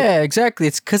history. Yeah, exactly.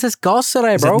 It's because it's Galatasaray,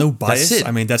 bro. Is that no bias?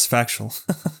 I mean, that's factual.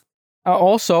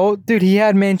 Also, dude, he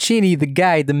had Mancini, the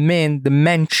guy, the man, the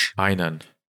mensch. Aynen.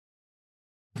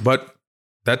 But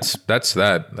that's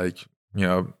that. Like, you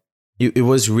know, it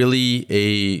was really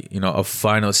a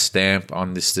final stamp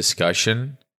on this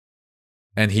discussion.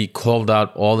 And he called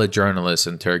out all the journalists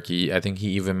in Turkey. I think he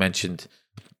even mentioned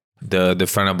the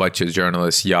Fenerbahce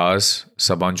journalist Yaz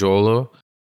Sabancıoğlu.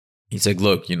 He's like,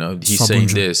 look, you know, he's saying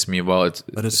this. Meanwhile,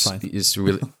 it's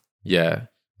really, yeah.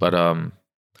 But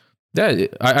yeah,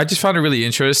 I just found it really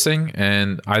interesting,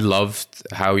 and I loved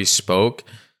how he spoke.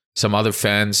 Some other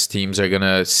teams are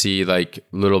gonna see like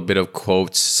a little bit of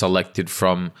quotes selected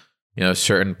from, you know,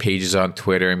 certain pages on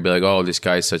Twitter and be like, oh, this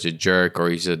guy's such a jerk, or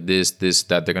he's a this,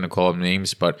 that. They're gonna call him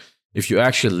names. But if you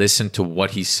actually listen to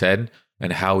what he said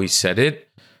and how he said it,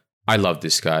 I love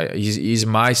this guy. He's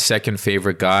my second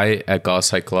favorite guy at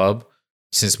Galatasaray Club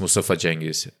since Mustafa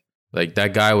Cengiz. Like,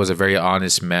 that guy was a very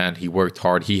honest man. He worked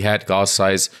hard. He had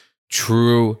Galatasaray's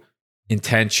true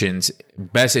intentions,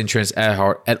 best interests at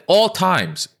heart at all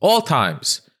times.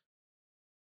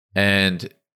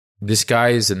 And this guy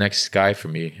is the next guy for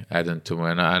me, Erden Timur,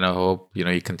 and I hope, you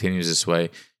know, he continues this way.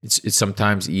 It's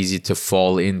sometimes easy to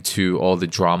fall into all the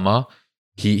drama.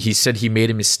 He said he made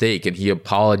a mistake and he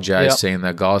apologized, saying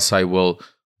that Galatasaray will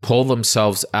pull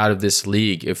themselves out of this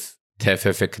league if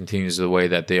TFF continues the way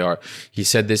that they are. He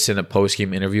said this in a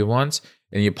post-game interview once,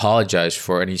 and he apologized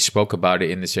for it, and he spoke about it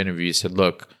in this interview. He said,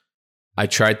 look, I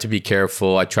tried to be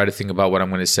careful. I try to think about what I'm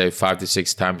going to say 5 to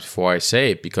 6 times before I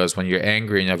say it, because when you're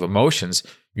angry and you have emotions,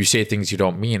 you say things you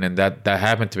don't mean, and that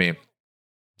happened to me.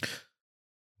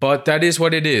 But that is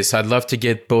what it is. I'd love to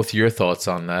get both your thoughts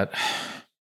on that.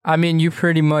 I mean, you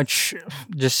pretty much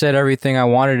just said everything I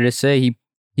wanted to say.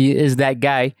 He is that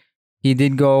guy. He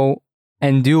did go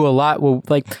and do a lot. Well,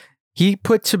 like he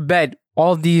put to bed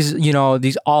all these,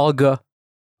 these Alga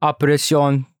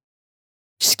operation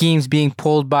schemes being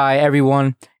pulled by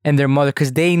everyone and their mother,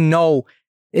 because they know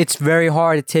it's very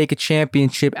hard to take a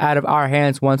championship out of our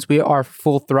hands once we are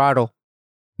full throttle,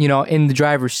 in the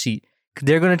driver's seat.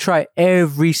 They're going to try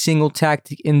every single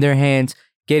tactic in their hands,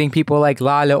 getting people like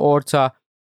Lale Orta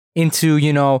into,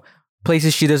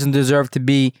 places she doesn't deserve to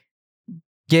be,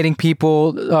 getting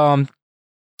people,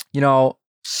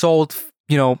 sold,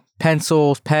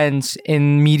 pencils, pens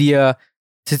in media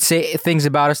to say things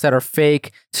about us that are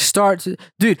fake.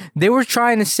 Dude, they were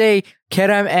trying to say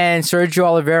Kerem and Sergio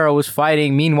Oliveira was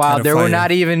fighting. Meanwhile, they were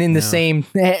not even in the same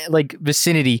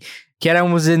vicinity.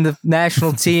 Kerem was in the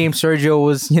national team. Sergio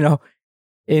was,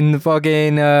 in the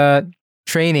fucking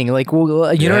training. Like,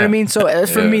 well, you know what I mean? So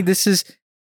for me, this is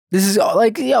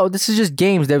just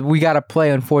games that we got to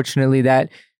play, unfortunately, that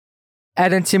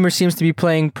Erden Timur seems to be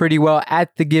playing pretty well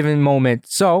at the given moment.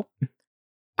 So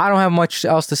I don't have much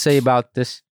else to say about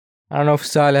this. I don't know if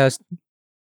Salih has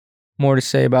more to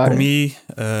say about it. For me,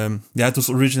 it was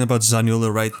originally about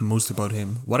Zaniolo, right? Mostly about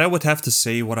him. What I would have to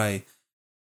say, what I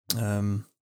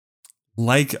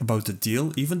like about the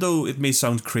deal, even though it may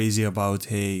sound crazy about,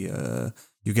 hey,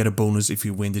 you get a bonus if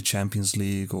you win the Champions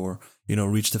League or,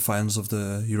 reach the finals of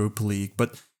the Europa League.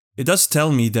 But it does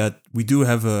tell me that we do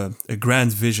have a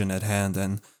grand vision at hand.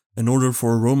 And in order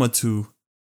for Roma to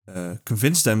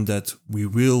convince them that we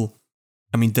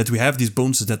have these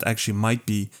bonuses that actually might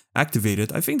be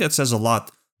activated, I think that says a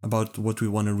lot about what we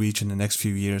want to reach in the next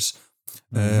few years.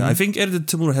 I think Erden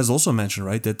Timur has also mentioned,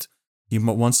 right, that he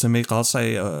wants to make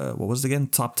Galatasaray, what was it again,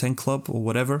 top 10 club or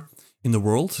whatever in the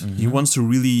world. He wants to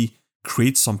really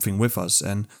create something with us.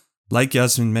 And like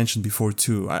Yasin mentioned before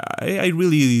too, I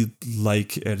really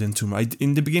like Erden Timur.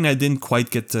 In the beginning, I didn't quite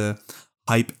get the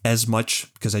hype as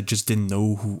much because I just didn't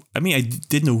know who. I mean, I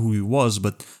did know who he was,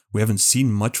 but we haven't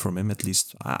seen much from him. At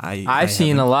least I've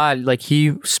seen a lot. Like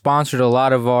he sponsored a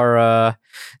lot of our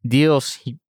deals.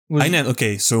 I know.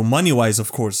 Okay, so money wise,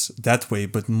 of course, that way,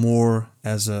 but more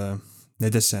as a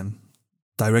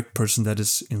direct person that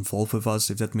is involved with us,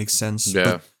 if that makes sense.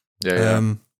 Yeah.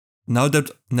 But, Now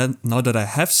that I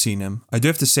have seen him, I do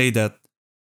have to say that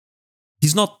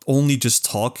he's not only just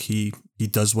talk. He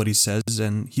does what he says,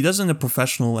 and he does it in a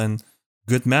professional and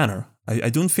good manner. I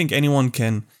don't think anyone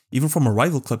can, even from a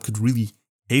rival club, could really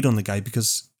hate on the guy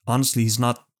because honestly, he's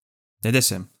not.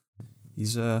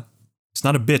 He's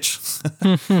not a bitch.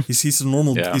 he's a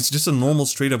normal. Yeah. He's just a normal,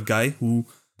 straight up guy who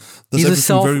does everything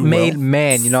self-made very well.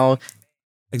 Man.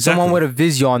 Exactly. Someone with a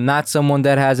vision, not someone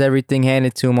that has everything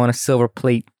handed to him on a silver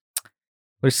plate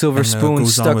with a silver spoon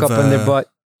stuck up in their butt.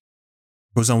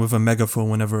 Goes on with a megaphone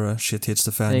whenever shit hits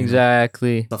the fan.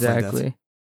 Exactly. Exactly.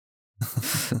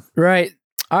 Right.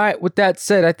 All right. With that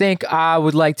said, I think I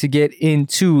would like to get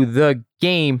into the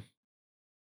game.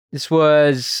 This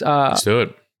was let's do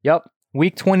it. Yep.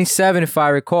 Week 27, if I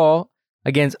recall,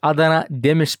 against Adana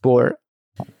Demirspor.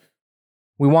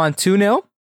 We won 2-0. It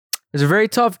was a very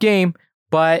tough game,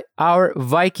 but our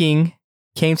Viking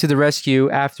came to the rescue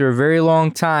after a very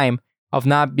long time of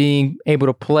not being able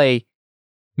to play.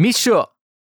 Misha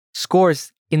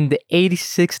scores in the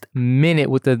 86th minute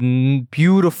with a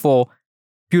beautiful,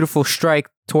 beautiful strike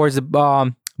towards the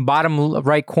bottom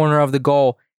right corner of the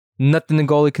goal. Nothing the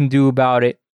goalie can do about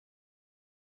it.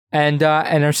 And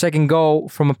our second goal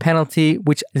from a penalty,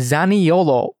 which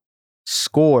Zaniolo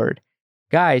scored.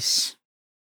 Guys,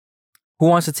 who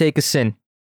wants to take us in?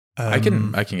 I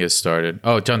can get started.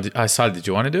 Oh, John, I saw. Did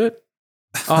you want to do it?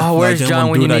 Oh, where's John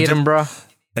when you need him, bro?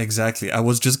 Exactly. I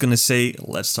was just gonna say,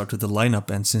 let's start with the lineup,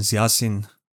 and since Yasin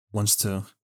wants to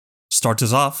start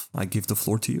us off, I give the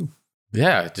floor to you.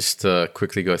 Yeah, just to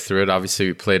quickly go through it. Obviously,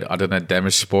 we played Adana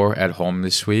Demirspor at home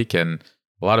this week, and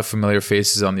a lot of familiar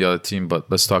faces on the other team.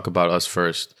 But let's talk about us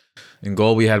first. In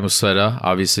goal, we had Muslera,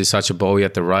 obviously Sacha Bowie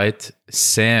at the right.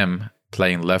 Sam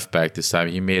playing left back this time.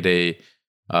 He made a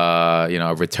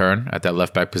return at that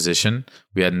left back position.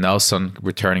 We had Nelsson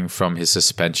returning from his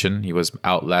suspension. He was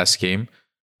out last game,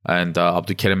 and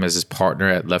Abdulkarim as his partner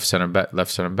at left center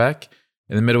back.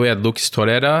 In the middle, we had Lucas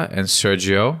Torreira and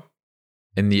Sergio.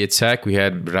 In the attack, we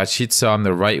had Rashica on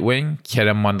the right wing,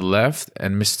 Kerem on the left,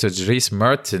 and Mr. Dries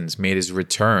Mertens made his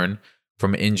return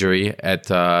from injury at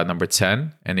number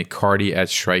 10, and Icardi at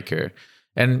striker.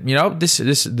 And,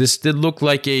 this did look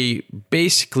like a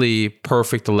basically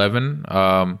perfect 11.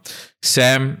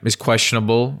 Sam is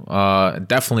questionable,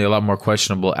 definitely a lot more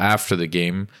questionable after the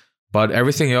game, but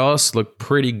everything else looked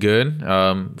pretty good.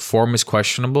 Form is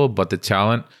questionable, but the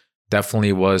talent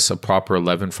definitely was a proper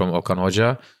 11 from Okan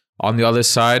Hoca. On the other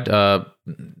side,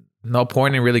 no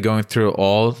point in really going through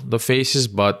all the faces,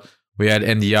 but we had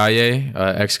Ndiaye,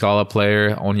 ex-Gala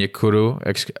player, Onyekuru,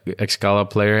 ex-Gala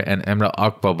player, and Emre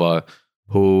Akbaba,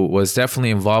 who was definitely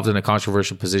involved in a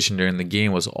controversial position during the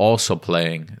game, was also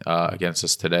playing against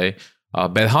us today.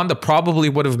 Belhanda probably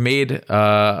would have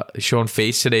shown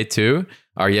face today too,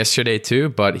 or yesterday too,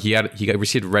 but he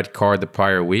received a red card the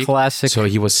prior week. Classic. So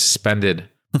he was suspended.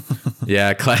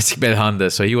 Yeah, classic Belhanda.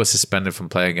 So he was suspended from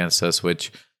playing against us,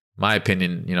 which, my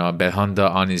opinion, Belhanda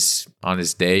on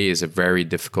his day is a very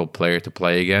difficult player to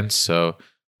play against. So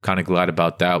kind of glad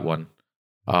about that one.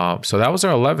 So that was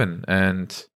our 11,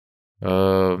 and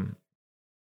I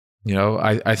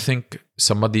think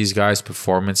some of these guys'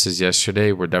 performances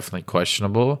yesterday were definitely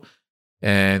questionable,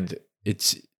 and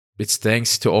it's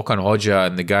thanks to Okan Hoca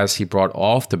and the guys he brought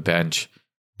off the bench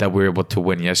that we were able to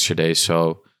win yesterday.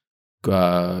 So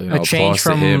a change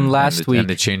from last week, and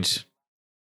the change.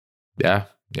 Yeah.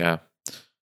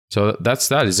 So that's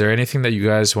that. Is there anything that you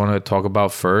guys want to talk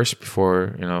about first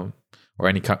before or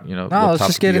any No, let's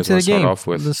just get into the game.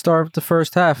 Let's start with the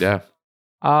first half. Yeah.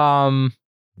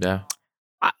 Yeah.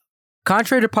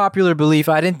 Contrary to popular belief,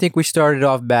 I didn't think we started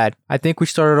off bad. I think we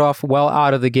started off well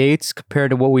out of the gates compared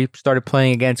to what we started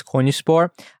playing against Konyaspor.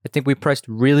 I think we pressed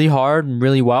really hard and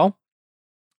really well.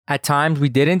 At times, we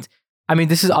didn't. I mean,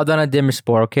 this is Adana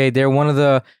Demirspor, okay? They're one of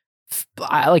the...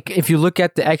 if you look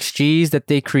at the XGs that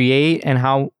they create and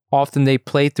how often they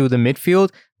play through the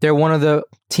midfield, they're one of the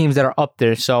teams that are up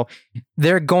there. So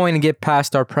they're going to get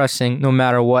past our pressing no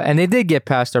matter what. And they did get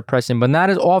past our pressing, but not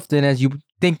as often as you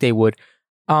think they would.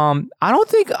 I don't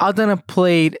think Adana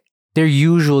played their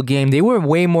usual game. They were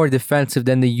way more defensive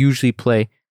than they usually play.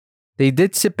 They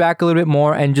did sit back a little bit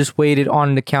more and just waited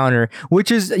on the counter, which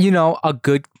is, a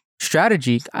good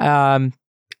strategy.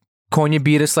 Konya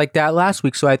beat us like that last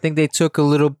week, so I think they took a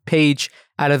little page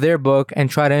out of their book and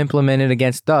tried to implement it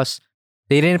against us.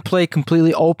 They didn't play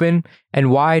completely open and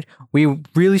wide. We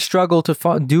really struggled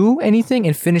to do anything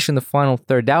and finish in the final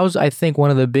third. That was, I think,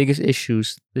 one of the biggest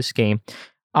issues this game.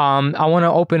 I want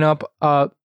to open up a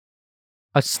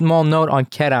small note on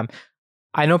Kerem.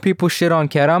 I know people shit on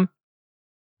Kerem.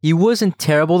 He wasn't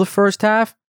terrible the first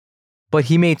half, but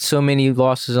he made so many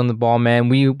losses on the ball, man.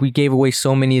 We gave away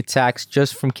so many attacks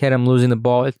just from Kerem losing the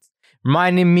ball. It's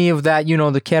reminding me of that,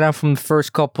 the Kerem from the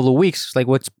first couple of weeks. It's like,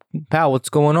 what's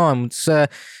going on? What's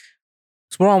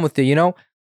wrong with it,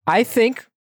 I think,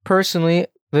 personally,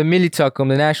 the Milli Takım,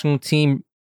 the national team,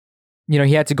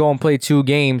 he had to go and play 2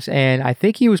 games, and I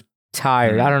think he was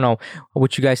tired. I don't know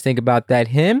what you guys think about that.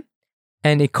 Him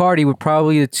and Icardi were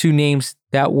probably the 2 names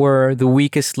that were the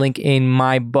weakest link in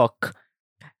my book.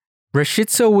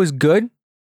 Rashica was good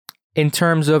in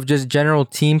terms of just general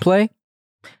team play.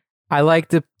 I like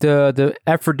the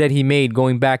effort that he made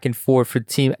going back and forth for the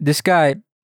team. This guy,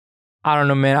 I don't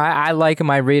know, man. I like him.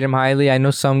 I rate him highly. I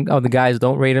know some of the guys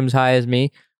don't rate him as high as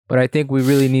me, but I think we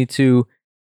really need to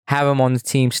have him on the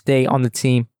team, stay on the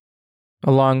team,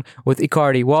 along with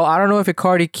Icardi. Well, I don't know if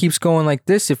Icardi keeps going like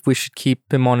this, if we should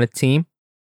keep him on the team.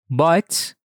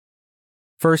 But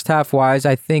first half-wise,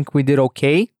 I think we did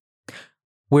okay.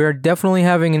 We're definitely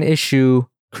having an issue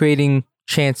creating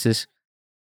chances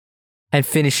and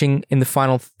finishing in the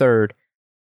final third.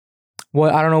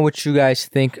 Well, I don't know what you guys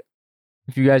think,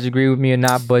 if you guys agree with me or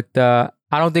not, but I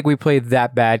don't think we played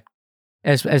that bad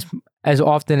as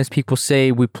often as people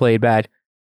say we played bad.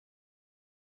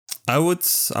 I would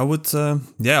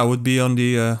be on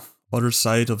the other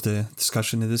side of the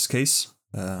discussion in this case.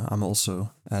 I'm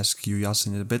also ask you,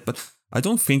 Yasin, in a bit, but I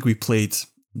don't think we played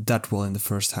that well in the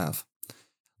first half.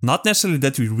 Not necessarily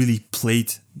that we really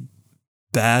played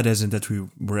bad, as in that we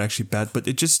were actually bad, but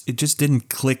it just didn't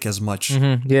click as much.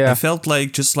 Mm-hmm, yeah, I felt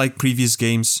like, just like previous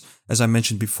games, as I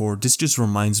mentioned before, this just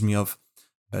reminds me of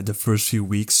the first few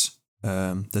weeks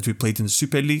that we played in the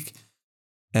Super Lig.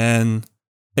 And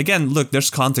again, look, there's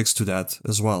context to that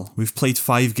as well. We've played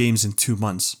 5 games in 2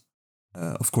 months.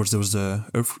 Of course, there was the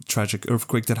tragic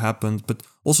earthquake that happened, but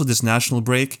also this national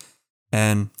break.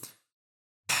 And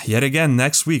yet again,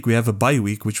 next week we have a bye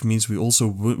week, which means we also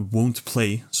won't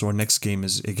play. So our next game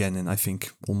is again in, I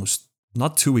think, almost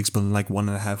not 2 weeks, but in like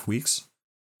 1.5 weeks.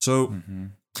 So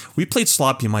we played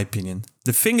sloppy, in my opinion.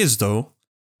 The thing is, though,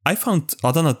 I found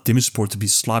Adana Demirspor to be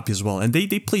sloppy as well. And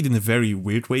they played in a very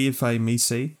weird way, if I may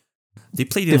say. They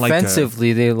played in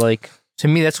defensively, to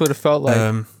me, that's what it felt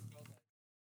like.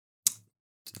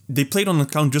 They played on the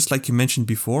count just like you mentioned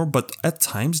before, but at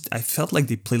times I felt like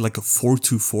they played like a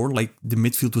 4-2-4, like the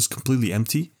midfield was completely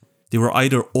empty. They were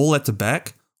either all at the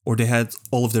back or they had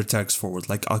all of their tags forward,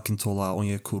 like Akintola,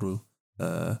 Onyekuru,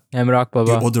 Emre Akbaba.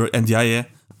 the other Ndiaye,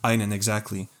 Aynen,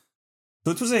 exactly.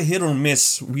 So it was a hit or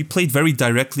miss. We played very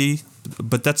directly,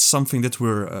 but that's something that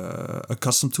we're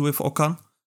accustomed to with Okan.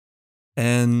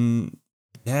 And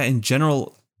yeah, in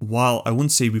general, while I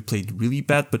wouldn't say we played really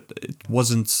bad, but it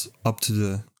wasn't up to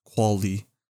the quality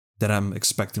that I'm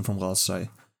expecting from Galatasaray.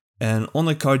 And on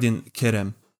Icardi and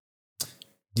Kerem,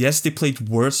 yes, they played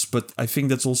worse, but I think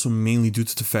that's also mainly due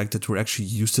to the fact that we're actually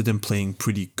used to them playing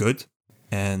pretty good.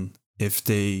 And if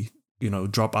they,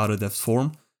 drop out of that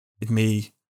form, it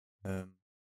may...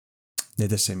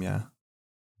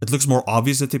 It looks more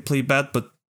obvious that they play bad,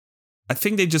 but I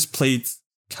think they just played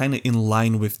kind of in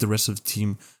line with the rest of the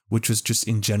team, which was just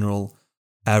in general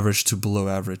average to below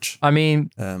average. I mean,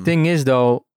 thing is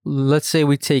though, let's say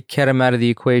we take Kerem out of the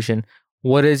equation.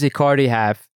 What does Icardi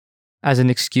have as an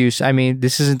excuse? I mean,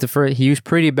 this isn't the first. He was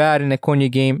pretty bad in the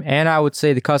Konya game, and I would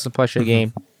say the Kasımpaşa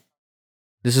game.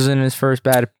 This isn't his first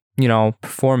bad,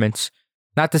 performance.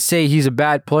 Not to say he's a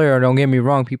bad player, don't get me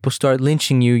wrong. People start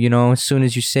lynching you, as soon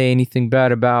as you say anything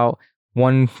bad about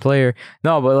one player.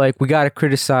 No, but we got to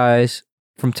criticize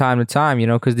from time to time,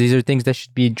 because these are things that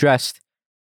should be addressed.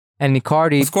 And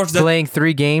Icardi, of course, playing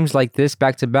 3 games like this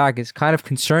back to back is kind of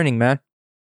concerning, man.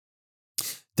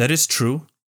 That is true.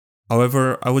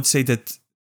 However, I would say that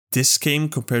this game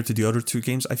compared to the other 2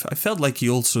 games, I felt like he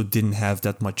also didn't have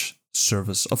that much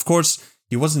service. Of course,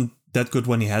 he wasn't that good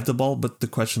when he had the ball, but the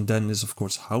question then is, of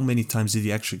course, how many times did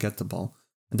he actually get the ball?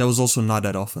 And that was also not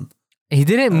that often. He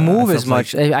didn't move as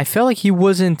much. I felt like he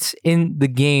wasn't in the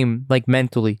game,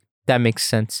 mentally. That makes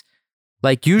sense.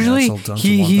 Usually,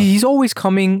 he's always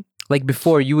coming,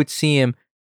 before, you would see him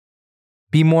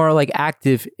be more,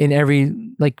 active in every,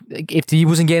 if he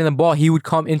wasn't getting the ball, he would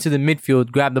come into the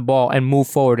midfield, grab the ball, and move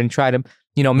forward and try to,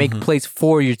 make plays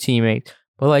for your teammate.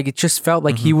 But, it just felt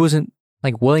like he wasn't,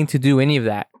 willing to do any of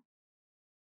that.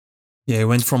 Yeah, he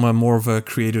went from a more of a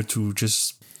creator to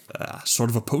just sort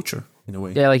of a poacher in a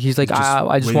way. Yeah, he's I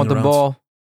just want the ball.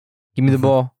 Give me the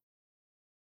ball.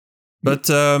 But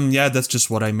that's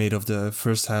just what I made of the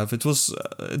first half. It was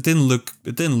it didn't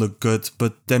look good,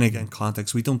 but then again,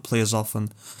 context. We don't play as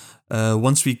often.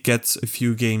 Once we get a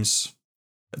few games,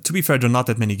 to be fair, there are not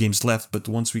that many games left. But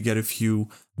once we get a few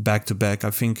back to back, I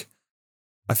think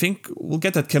we'll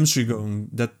get that chemistry going.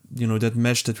 That that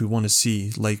mesh that we want to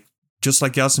see. Just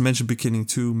like Yasin mentioned beginning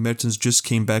too, Mertens just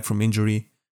came back from injury.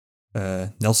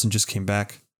 Nelsson just came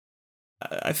back.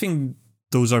 I think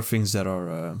those are things that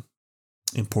are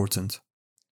important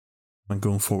when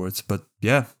going forward. But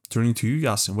yeah, turning to you,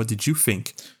 Yasin, what did you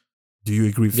think? Do you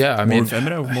agree with with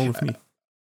Emre or more with me?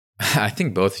 I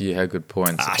think both of you had good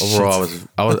points. Overall,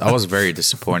 I was very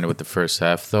disappointed with the first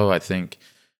half, though. I think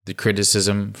the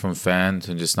criticism from fans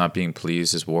and just not being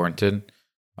pleased is warranted.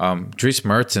 Dries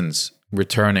Mertens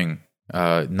returning,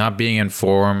 not being in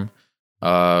form,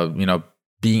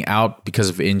 being out because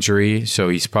of injury. So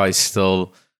he's probably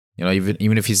still,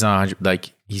 even if he's not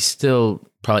he's still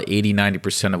probably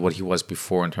 80-90% of what he was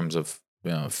before in terms of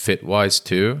fit wise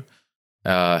too,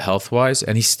 health wise,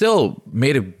 and he still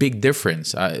made a big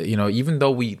difference. Even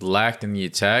though we lacked in the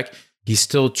attack, he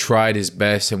still tried his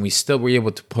best, and we still were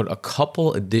able to put a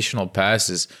couple additional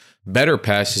passes, better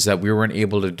passes that we weren't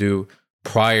able to do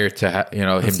prior to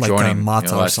him joining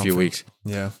the last few weeks.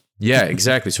 Yeah,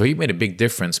 exactly. So he made a big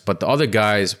difference, but the other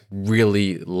guys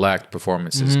really lacked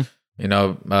performances.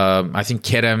 I think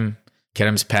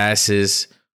Kerem's passes,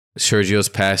 Sergio's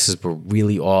passes were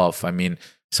really off. I mean,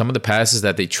 some of the passes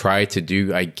that they tried to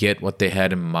do, I get what they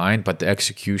had in mind, but the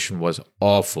execution was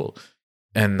awful.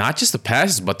 And not just the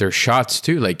passes, but their shots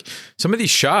too. Some of these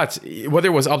shots, whether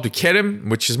it was up to Kerem,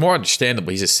 which is more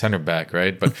understandable, he's a center back,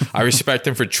 right? But I respect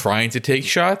him for trying to take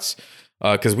shots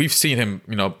because we've seen him,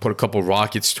 put a couple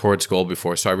rockets towards goal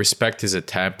before. So I respect his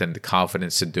attempt and the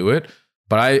confidence to do it.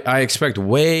 But I expect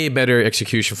way better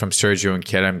execution from Sergio and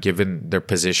Kerem, given their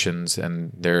positions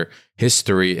and their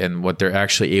history and what they're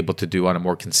actually able to do on a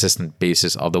more consistent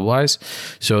basis otherwise.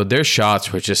 So their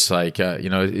shots were just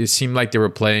it seemed like they were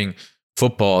playing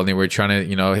football and they were trying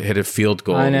to, hit a field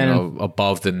goal,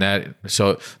 above the net.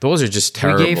 So those are just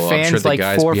terrible. We gave fans I'm sure the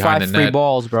guys 4 or 5 free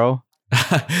balls, bro.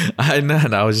 I know.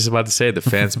 I was just about to say the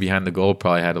fans behind the goal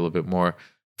probably had a little bit more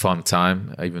fun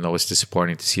time, even though it's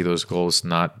disappointing to see those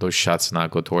shots not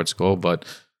go towards goal. But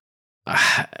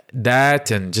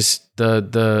that and just I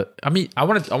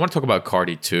want to talk about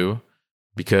Cardi too,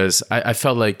 because I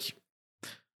felt like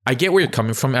I get where you're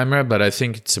coming from, Emre, but I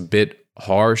think it's a bit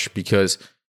harsh because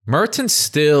Mertens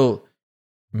still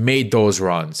made those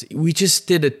runs. We just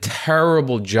did a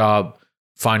terrible job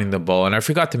finding the ball. And I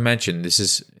forgot to mention, this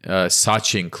is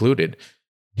Sachi included,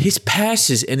 his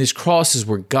passes and his crosses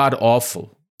were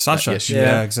god-awful. Sasha. Yes,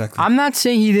 Yeah, exactly. I'm not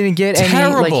saying he didn't get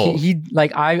Terrible. any.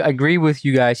 Like I agree with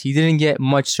you guys. He didn't get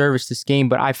much service this game,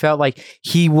 but I felt like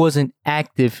he wasn't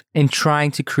active in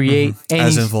trying to create any.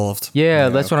 As involved. Yeah,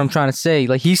 that's what I'm trying to say.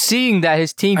 Like he's seeing that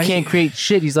his team can't create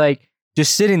shit. He's like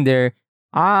just sitting there.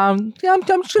 I'm just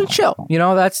gonna chill. You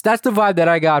know, that's the vibe that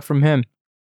I got from him.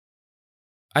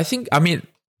 I mean,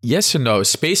 yes and no.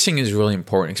 Spacing is really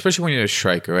important, especially when you're a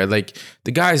striker, right? Like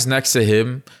the guys next to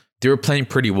him, they were playing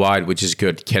pretty wide, which is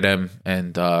good. Kerem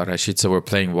and Rashica were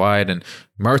playing wide. And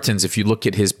Mertens, if you look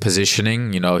at his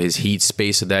positioning, you know, his heat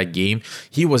space of that game,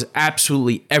 he was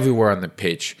absolutely everywhere on the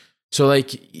pitch. So,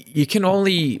 like, you can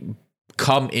only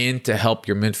come in to help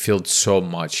your midfield so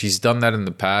much. He's done that in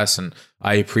the past, and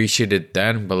I appreciate it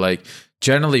then. But, like,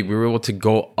 generally, we were able to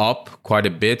go up quite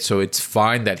a bit. So it's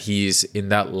fine that he's in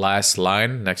that last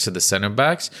line next to the center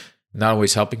backs, not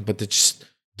always helping, but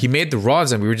he made the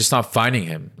runs and we were just not finding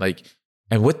him. Like,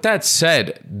 and with that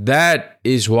said, that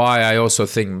is why I also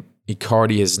think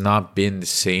Icardi has not been the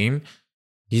same.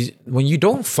 When you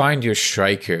don't find your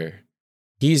striker,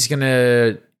 he's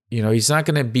not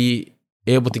gonna be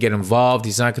able to get involved.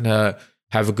 He's not gonna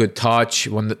have a good touch.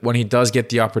 When he does get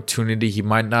the opportunity, he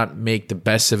might not make the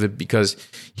best of it because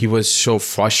he was so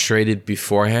frustrated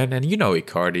beforehand. And you know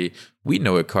Icardi, we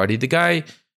know Icardi, the guy.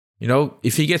 You know,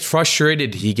 if he gets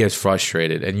frustrated, he gets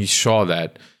frustrated. And you saw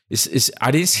that. I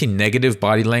didn't see negative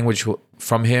body language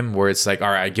from him where it's like,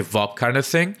 all right, I give up kind of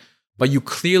thing. But you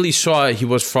clearly saw he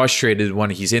was frustrated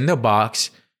when he's in the box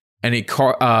and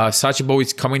Sacha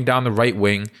Boey's coming down the right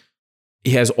wing.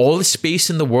 He has all the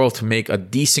space in the world to make a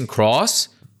decent cross.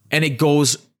 And it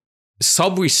goes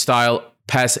Subway style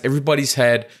past everybody's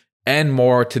head and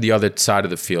more to the other side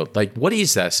of the field. Like, what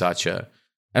is that, Sacha?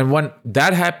 And when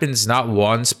that happens not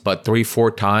once, but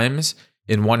 3-4 times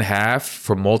in one half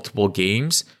for multiple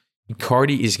games,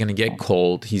 Icardi is going to get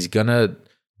cold. He's going to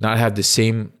not have the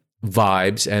same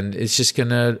vibes, and it's just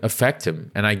going to affect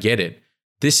him. And I get it.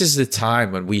 This is the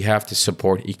time when we have to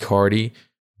support Icardi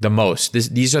the most.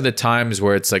 These are the times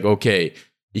where it's like, okay,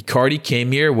 Icardi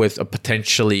came here with a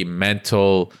potentially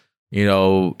mental,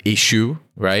 issue,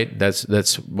 right?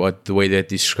 That's what the way they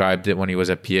described it when he was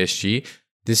at PSG.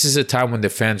 This is a time when the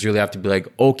fans really have to be like,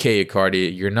 okay,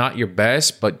 Icardi, you're not your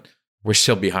best, but we're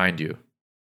still behind you.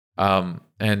 I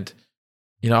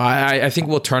think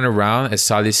we'll turn around, as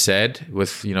Salih said,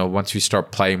 with, once we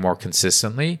start playing more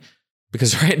consistently.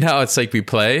 Because right now it's like we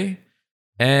play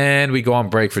and we go on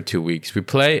break for 2 weeks. We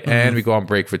play and we go on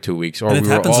break for 2 weeks. Or we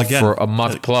were off for a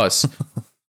month plus.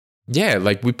 Yeah,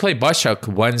 like we play Başak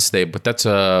Wednesday, but that's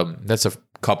a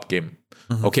cup game.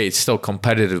 Mm-hmm. Okay, it's still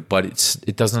competitive, but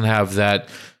it doesn't have that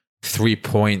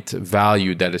 3-point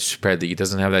value that is Super Lig. It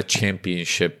doesn't have that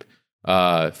championship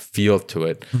feel to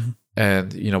it. Mm-hmm.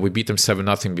 And we beat them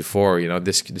 7-0 before.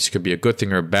 This could be a good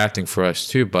thing or a bad thing for us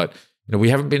too. But we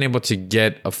haven't been able to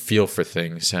get a feel for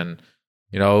things, and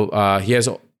he has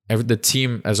the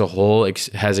team as a whole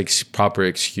has proper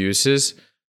excuses.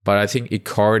 But I think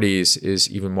Icardi is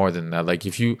even more than that. Like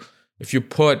if you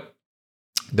put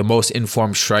the most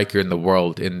informed striker in the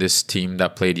world in this team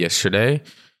that played yesterday,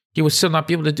 he would still not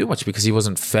be able to do much because he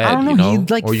wasn't fed. I don't know.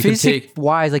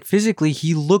 Physically,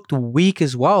 he looked weak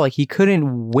as well. Like he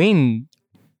couldn't win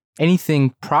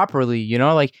anything properly.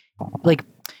 Like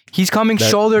he's coming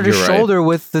shoulder to shoulder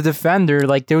with the defender.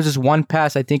 Like there was this one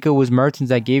pass, I think it was Mertens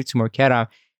that gave to Morkera.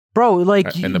 Bro,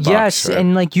 like in the box, yes, right?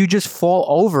 And like you just fall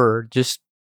over. Just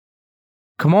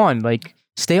come on, like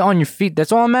stay on your feet.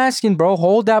 That's all I'm asking, bro.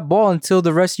 Hold that ball until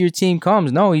the rest of your team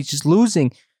comes. No, he's just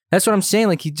losing. That's what I'm saying.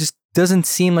 Like he just doesn't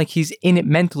seem like he's in it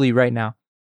mentally right now.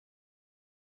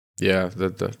 Yeah,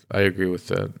 I agree with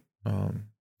that.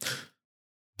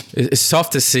 It's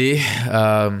tough to see,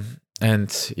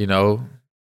 and he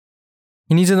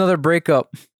needs another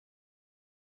breakup.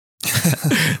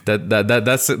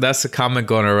 that's a comment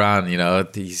going around.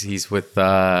 He's with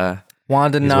Wanda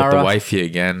he's Nara, with the wifey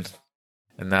again,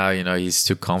 and now please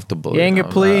too comfortable.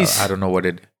 Please. I don't know what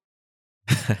it.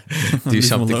 Do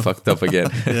something fucked up again.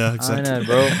 Yeah, exactly. I know,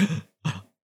 bro.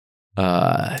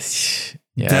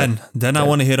 Yeah. Then I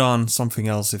want to hit on something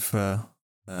else. If go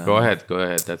ahead.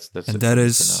 That's and that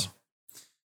is,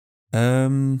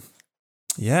 the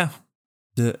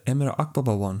Emre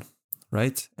Akbaba one,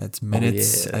 right? At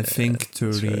minute, I think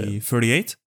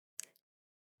 38.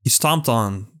 He stomped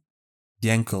on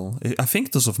the ankle. I think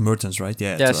it was of Mertens, right?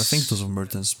 Yeah, yes. I think it was of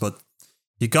Mertens, but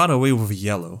he got away with a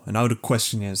yellow. And now the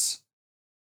question is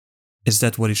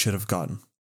that what he should have gotten?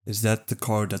 Is that the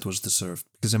card that was deserved?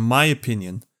 Because in my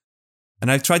opinion, and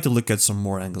I tried to look at some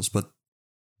more angles, but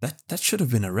that should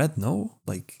have been a red, no?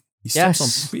 Like, he steps on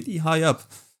pretty high up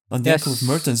on the ankle of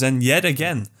Mertens. And yet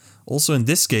again, also in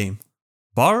this game,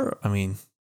 VAR, I mean,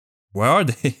 where are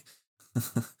they?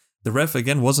 The ref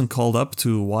again wasn't called up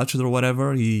to watch it or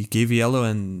whatever. He gave a yellow,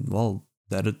 and well,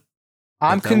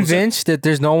 I'm convinced that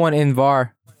there's no one in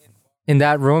VAR. In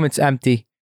that room, it's empty.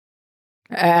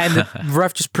 And the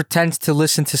ref just pretends to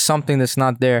listen to something that's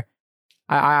not there.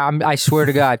 I swear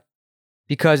to God.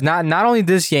 Because not only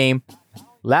this game,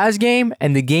 last game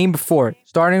and the game before,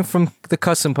 starting from the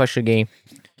Kasımpaşa game.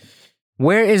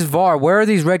 Where is VAR? Where are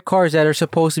these red cards that are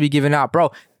supposed to be given out?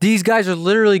 Bro, these guys are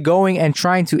literally going and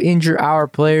trying to injure our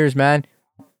players, man.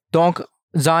 Donc,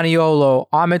 Zaniolo,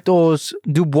 Ahmet Oz,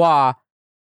 Dubois.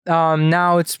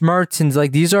 Now it's Mertens.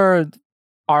 Like, these are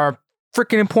our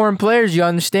freaking important players. You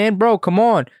understand, bro? Come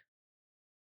on.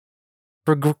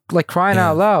 For like crying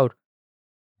out loud.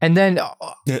 And then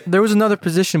there was another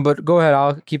position, but go ahead.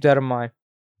 I'll keep that in mind.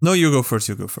 No, you go first.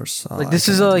 Like, this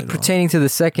is like pertaining to the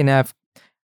second half.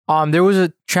 There was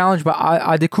a challenge by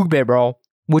Adekugbe, bro,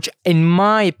 which in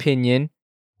my opinion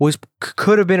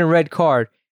could have been a red card,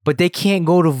 but they can't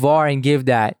go to VAR and give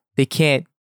that. They can't.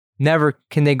 Never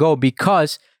can they go,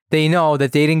 because they know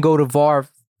that they didn't go to VAR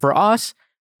for us.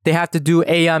 They have to do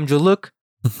Ayamcılık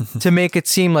to make it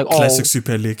seem like classic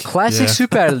Super Lig. Classic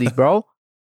Super League, bro.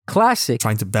 Classic.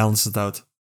 Trying to balance it out.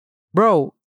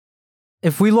 Bro,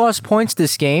 if we lost points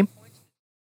this game,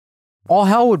 all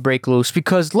hell would break loose,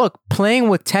 because look, playing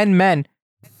with 10 men,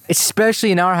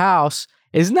 especially in our house,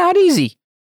 is not easy.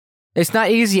 It's not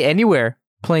easy anywhere,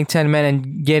 playing 10 men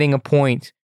and getting a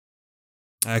point.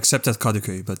 Except at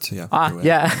Kadıköy, but yeah.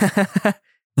 Yeah.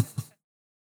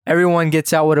 Everyone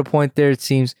gets out with a point there, it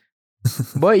seems.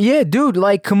 But yeah, dude,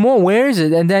 like, come on, where is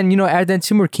it? And then, Erden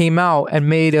Timur came out and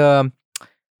made, I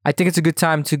think it's a good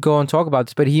time to go and talk about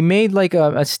this, but he made like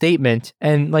a statement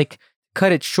and like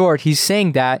cut it short. He's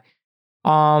saying that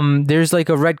there's like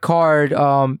a red card,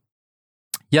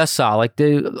 Yasa, like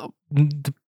the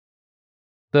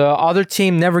other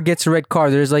team never gets a red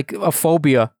card. There's like a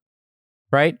phobia,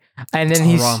 right? And then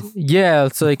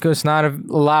it's like it's not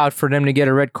allowed for them to get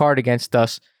a red card against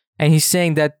us. And he's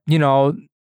saying that,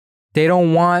 they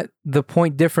don't want the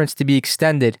point difference to be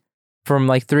extended from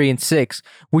like 3 and 6,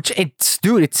 which it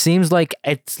seems like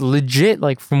it's legit.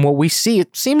 Like, from what we see,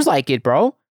 it seems like it,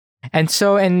 bro. And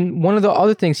one of the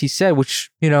other things he said, which,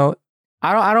 I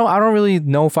don't really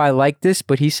know if I like this,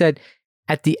 but he said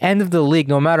at the end of the league,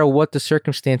 no matter what the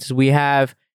circumstances, we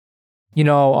have,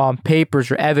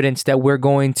 papers or evidence that we're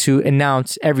going to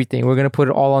announce everything. We're going to put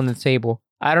it all on the table.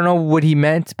 I don't know what he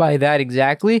meant by that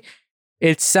exactly.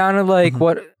 It sounded like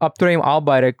what Abdurrahim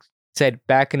Albayrak said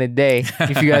back in the day,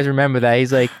 if you guys remember that.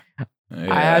 He's like,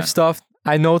 I have stuff,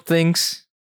 I know things,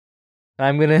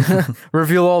 I'm going to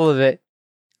reveal all of it.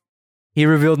 He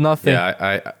revealed nothing.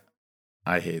 Yeah,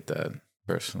 I hate that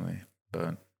personally,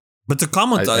 but the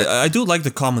comment, I do like the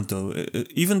comment though.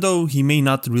 Even though he may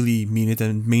not really mean it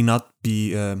and may not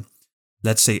be,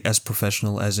 let's say, as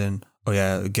professional as in,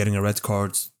 getting a red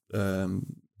card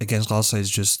against Galatasaray is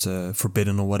just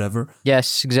forbidden or whatever.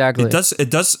 Yes, exactly. It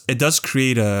does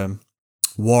create a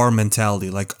war mentality,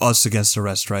 like us against the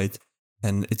rest, right?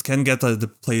 And it can get the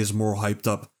players more hyped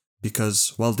up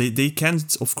because, well, they can,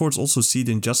 of course, also see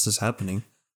the injustice happening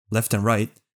left and right.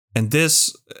 And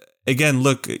this, again,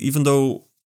 look, even though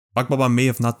Akbaba may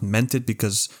have not meant it,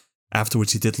 because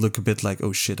afterwards he did look a bit like,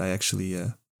 oh shit, I actually,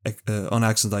 on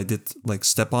accident, I did like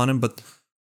step on him, but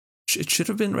it should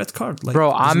have been red card. Like,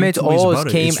 bro, Ahmet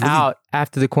Oz came out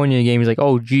after the Konya game. He's like,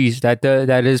 oh, geez, that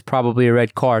is probably a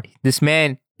red card. This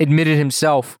man admitted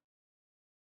himself.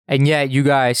 And yet you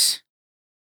guys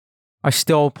are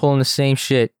still pulling the same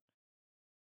shit.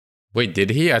 Wait,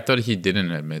 did he? I thought he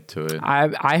didn't admit to it.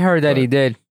 I heard that he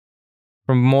did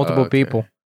from multiple people.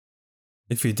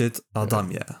 If he did,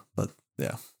 Adam, yeah. But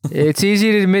yeah. It's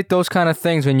easy to admit those kind of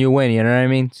things when you win, you know what I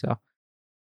mean? So.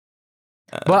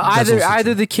 But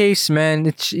either the case,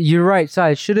 man, you're right,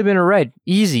 Salih. It should have been a red.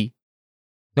 Easy.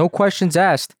 No questions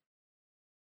asked.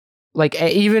 Like,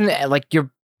 even like your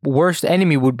worst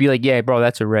enemy would be like, yeah, bro,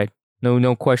 that's a red.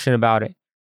 No question about it.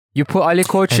 You put Ali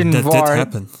Koç in VAR.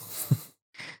 That did happen.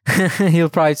 He'll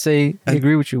probably say, I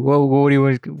agree with you. What are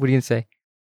you going to say?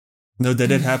 No, that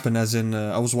did happen. As in,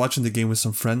 I was watching the game with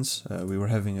some friends. We were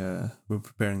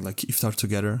preparing like iftar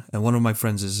together, and one of my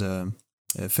friends is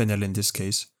Fenerli in this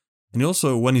case. And he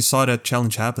also, when he saw that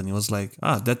challenge happen, he was like,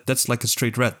 that's like a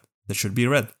straight red. That should be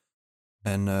red.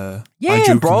 And I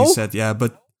jokingly said, yeah,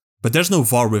 but there's no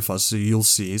VAR with us, so you'll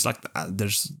see. He's like,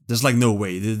 there's like no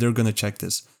way. They're going to check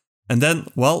this. And then,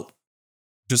 well,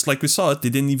 just like we saw it, they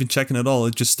didn't even check it at all.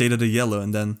 It just stayed at a yellow.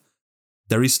 And then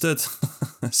there he stood,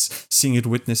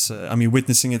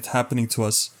 witnessing it happening to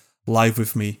us live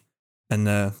with me.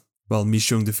 And well, me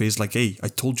showing the face like, hey, I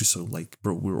told you so. Like,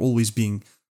 bro, we're always being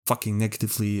fucking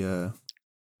negatively...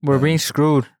 we're being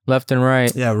screwed left and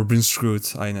right. Yeah, we're being screwed,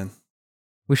 Aynen.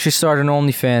 We should start an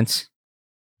OnlyFans.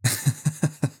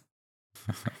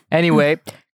 Anyway,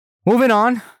 moving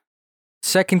on.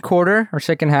 Second quarter or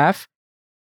second half.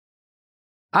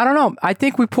 I don't know. I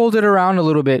think we pulled it around a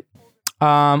little bit.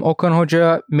 Okan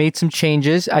Hoca made some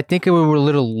changes. I think we were a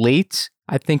little late.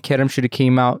 I think Kerem should have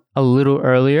came out a little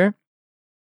earlier.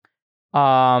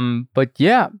 But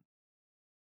yeah,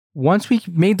 once we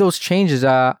made those changes,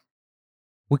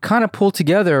 we kind of pulled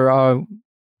together.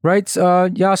 Right,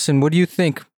 Yasin, what do you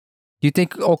think? Do you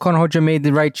think Okan Hoca made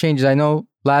the right changes? I know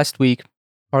last week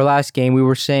or last game we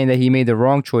were saying that he made the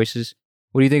wrong choices.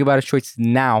 What do you think about his choices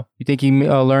now? You think he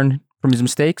learned from his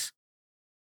mistakes?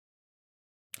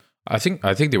 I think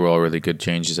they were all really good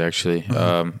changes, actually.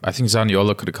 I think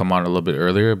Zaniolo could have come on a little bit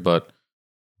earlier, but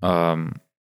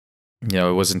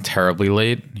it wasn't terribly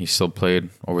late. He still played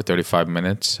over 35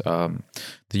 minutes. The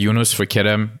Yunus for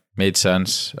Kerem made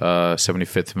sense.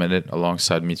 75th minute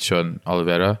alongside Mitchell and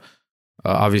Oliveira.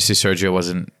 Obviously, Sergio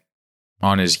wasn't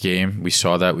on his game. We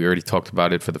saw that. We already talked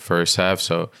about it for the first half.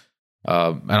 So,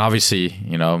 and obviously,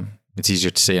 it's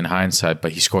easier to say in hindsight,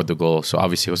 but he scored the goal. So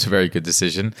obviously it was a very good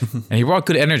decision. And he brought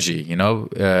good energy,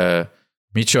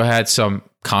 Micho had some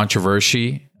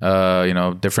controversy,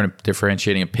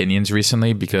 differentiating opinions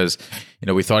recently because,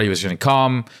 we thought he was going to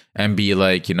come and be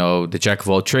like, the jack of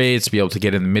all trades, be able to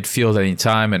get in the midfield at any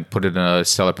time and put in a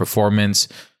stellar performance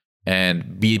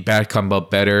and be Bergkamp but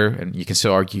better. And you can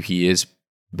still argue he is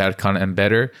Bergkamp and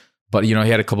better. But, he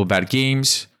had a couple bad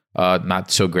games.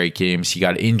 Not so great games. He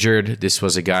got injured. This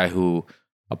was a guy who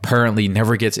apparently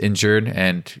never gets injured,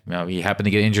 and he happened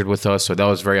to get injured with us, so that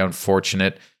was very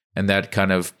unfortunate, and that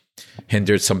kind of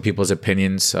hindered some people's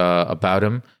opinions about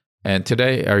him. And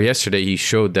yesterday, he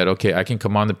showed that I can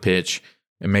come on the pitch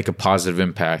and make a positive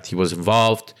impact. He was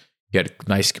involved. He had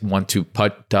nice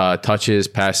 1-2 touches,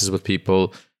 passes with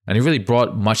people, and he really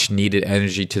brought much needed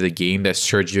energy to the game that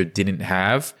Sergio didn't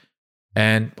have.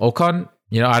 And Okan,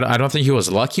 I don't think he was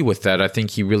lucky with that. I think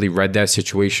he really read that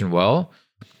situation well.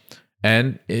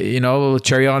 And,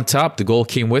 cherry on top, the goal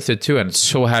came with it too. And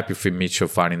so happy for Micho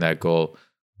finding that goal.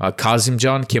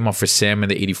 Kazimcan came off for Sam in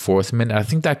the 84th minute. I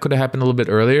think that could have happened a little bit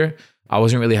earlier. I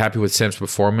wasn't really happy with Sam's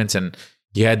performance. And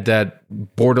he had that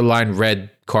borderline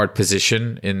red card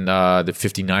position in the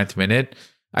 59th minute.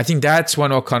 I think that's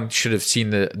when Okan should have seen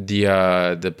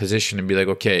the position and be like,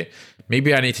 okay,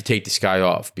 maybe I need to take this guy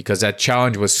off because that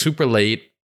challenge was super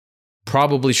late,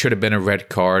 probably should have been a red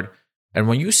card. And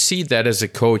when you see that as a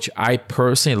coach, I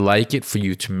personally like it for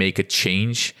you to make a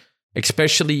change,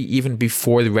 especially even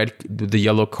before the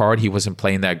yellow card. He wasn't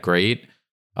playing that great.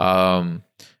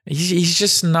 He's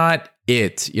just not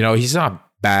it. He's not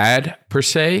bad per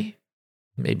se.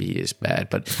 Maybe he is bad,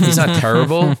 but he's not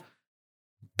terrible.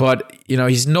 But,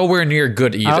 he's nowhere near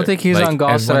good either. I don't think he's on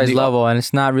Galatasaray's level, and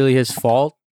it's not really his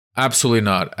fault. Absolutely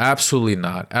not. Absolutely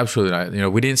not. Absolutely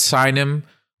not. We didn't sign him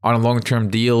on a long-term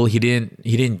deal. He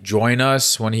didn't join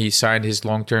us when he signed his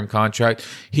long-term contract.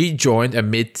 He joined a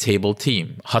mid-table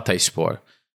team, Hatayspor.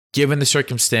 Given the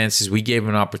circumstances, we gave him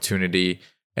an opportunity,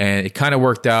 and it kind of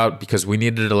worked out because we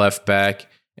needed a left back,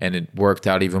 and it worked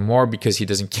out even more because he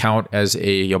doesn't count as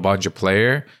a Yabancı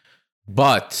player.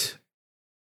 But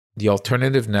the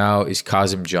alternative now is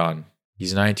Kazimcan.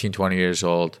 He's 19, 20 years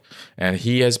old, and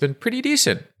he has been pretty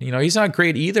decent. He's not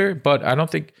great either, but I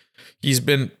don't think he's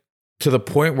been to the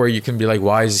point where you can be like,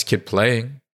 why is this kid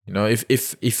playing?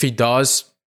 If he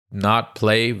does not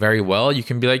play very well, you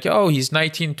can be like, oh, he's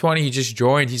 19, 20, he just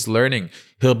joined, he's learning,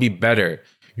 he'll be better.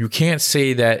 You can't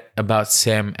say that about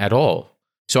Sam at all.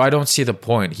 So I don't see the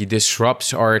point. He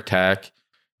disrupts our attack.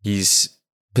 His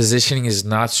positioning is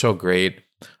not so great.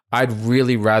 I'd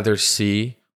really rather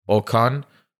see Okan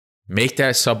make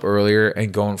that sub earlier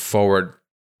and going forward,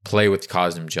 play with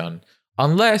Kazimcan.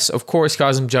 Unless, of course,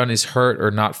 Kazimcan is hurt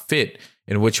or not fit,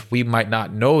 in which we might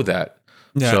not know that.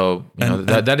 Yeah. So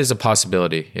that is a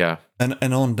possibility. Yeah.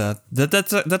 And on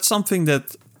that's something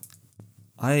that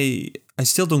I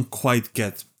still don't quite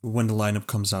get when the lineup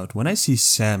comes out. When I see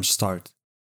Sam start,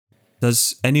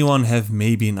 does anyone have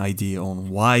maybe an idea on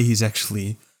why he's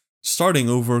actually starting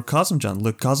over Kazimcan?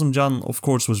 Look, Kazimcan, of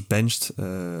course, was benched.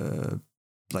 I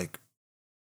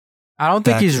don't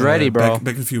think he's ready, bro.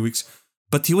 Back in a few weeks.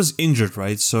 But he was injured,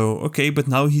 right? So, okay, but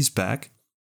now he's back.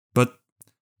 But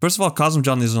first of all,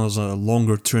 Kazimcan is on a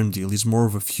longer term deal. He's more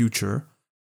of a future.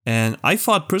 And I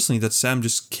thought personally that Sam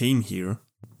just came here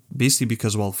basically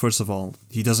because, well, first of all,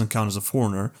 he doesn't count as a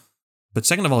foreigner. But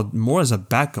second of all, more as a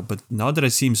backup. But now that I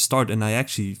see him start, and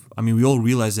we all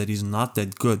realize that he's not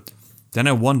that good. then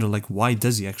I wonder like why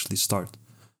does he actually start?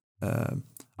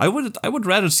 I would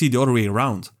rather see the other way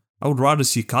around. I would rather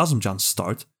see Kazımcan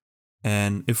start,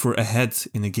 and if we're ahead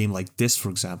in a game like this, for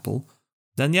example,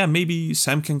 then yeah, maybe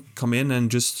Sam can come in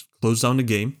and just close down the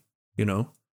game,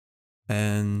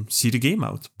 and see the game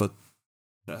out. But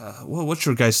well, what's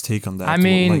your guys' take on that? I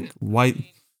mean, like, why?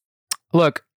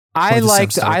 Look, I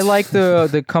like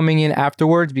the coming in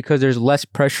afterwards because there's less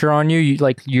pressure on you.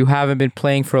 You haven't been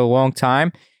playing for a long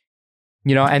time,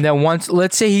 and then once,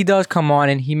 let's say he does come on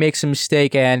and he makes a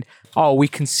mistake and we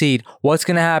concede. What's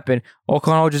gonna happen? Okan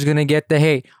Hoca is gonna get the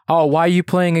hate. Oh, why are you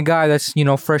playing a guy that's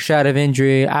fresh out of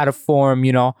injury, out of form?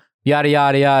 Yada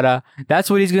yada yada. That's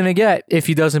what he's gonna get if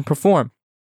he doesn't perform.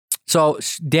 So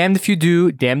damned if you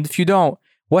do, damned if you don't.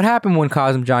 What happened when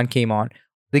Kazımcan came on?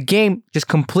 The game just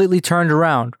completely turned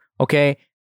around. Okay,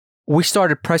 we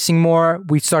started pressing more.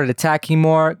 We started attacking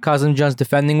more. Kazımcan's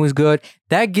defending was good.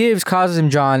 That gives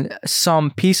Kazımcan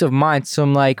some peace of mind,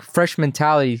 some like fresh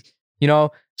mentality.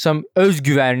 Some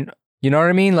özgüven. You know what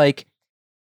I mean? Like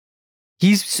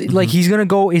he's gonna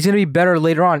be better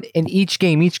later on in each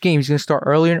game. Each game he's gonna start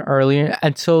earlier and earlier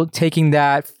until taking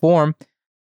that form,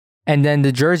 and then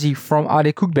the jersey from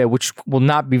Adekugbe, which will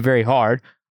not be very hard,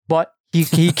 but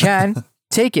he can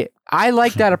take it. I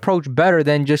like that approach better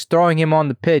than just throwing him on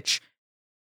the pitch,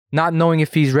 not knowing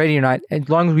if he's ready or not, as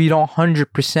long as we don't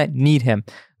 100% need him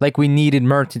like we needed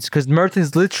Mertens, because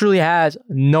Mertens literally has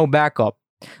no backup.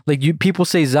 Like people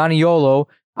say Zaniolo,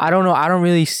 I don't know. I don't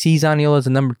really see Zaniolo as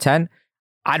a number 10.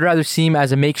 I'd rather see him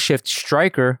as a makeshift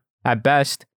striker at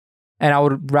best, and I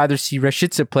would rather see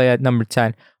Rashica play at number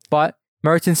 10. But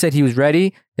Mertens said he was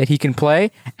ready, that he can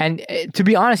play. And to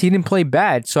be honest, he didn't play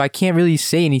bad, so I can't really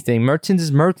say anything. Mertens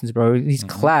is Mertens, bro. He's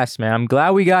class, man. I'm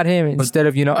glad we got him instead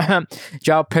of,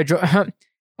 João Pedro.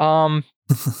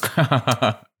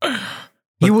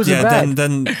 He wasn't bad.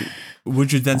 Then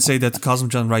would you then say that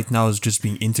Kazımcan right now is just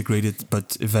being integrated,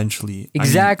 but eventually...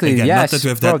 Exactly, again, yes. Not that we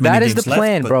have bro, that is the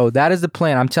plan, left, bro. That is the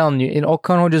plan. I'm telling you, in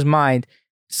Okan Hoca's mind,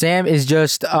 Sam is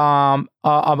just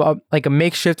like a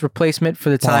makeshift replacement for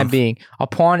the time being, a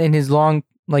pawn in his long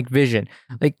vision.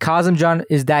 Like Kazımcan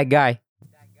is that guy.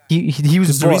 He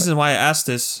was the reason why I asked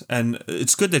this, and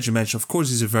it's good that you mentioned. Of course,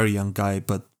 he's a very young guy,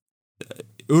 but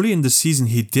early in the season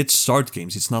he did start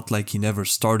games. It's not like he never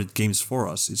started games for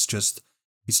us. It's just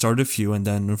he started a few and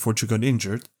then unfortunately got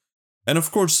injured. And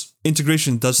of course,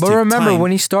 integration does. But remember, time.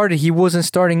 when he started, he wasn't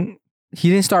starting. He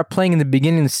didn't start playing in the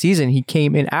beginning of the season. He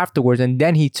came in afterwards, and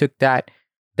then he took that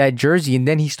jersey, and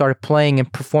then he started playing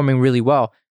and performing really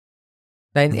well.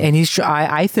 And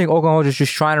I think Okan Hoca is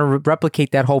just trying to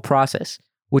replicate that whole process,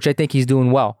 which I think he's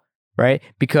doing well, right?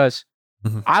 Because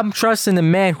I'm trusting the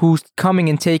man who's coming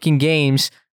and taking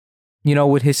games,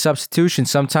 with his substitutions.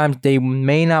 Sometimes they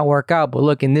may not work out, but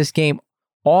look, in this game,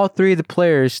 all three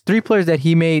players that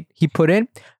he put in,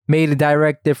 made a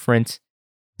direct difference.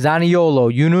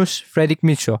 Zaniolo, Yunus, Fredrik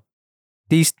Mitchell.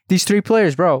 These three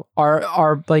players, bro,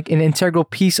 are like an integral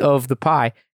piece of the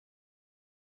pie.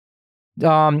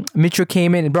 Mitchell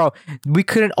came in, bro. We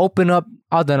couldn't open up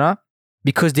Adana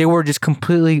because they were just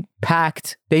completely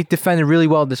packed. They defended really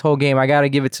well this whole game. I gotta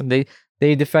give it some. They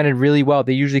defended really well.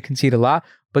 They usually concede a lot,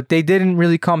 but they didn't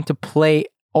really come to play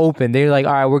open. They're like,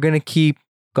 all right, we're gonna keep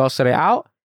Galatasaray out,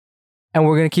 and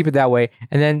we're gonna keep it that way.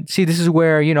 And then see, this is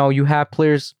where you have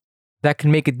players that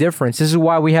can make a difference. This is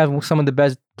why we have some of the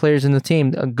best players in the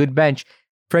team, a good bench.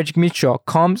 Fredrik Mitchell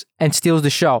comes and steals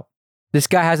the show. This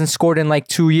guy hasn't scored in like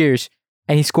 2 years,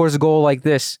 and he scores a goal like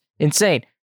this. Insane.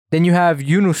 Then you have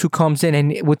Yunus who comes in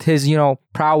and with his,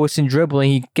 prowess in dribbling,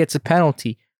 he gets a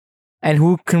penalty. And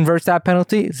who converts that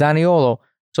penalty? Zaniolo.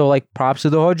 So props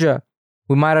to the Hoca.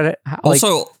 We might have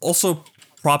also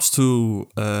props to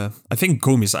I think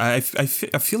Gomes. I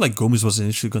feel like Gomes was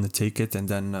initially going to take it, and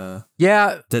then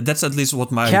that's at least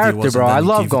what my idea was. Bro. I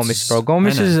love Gomes, bro.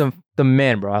 Gomes is the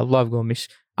man, bro. I love Gomes.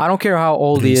 I don't care how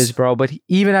old he is, bro, but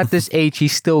even at this age,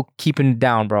 he's still keeping it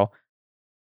down, bro.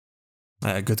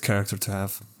 A good character to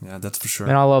have. Yeah, that's for sure.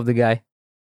 And I love the guy.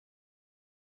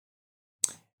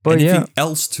 But anything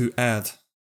else to add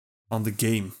on the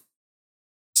game?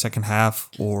 Second half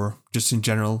or just in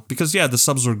general? Because the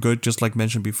subs were good, just like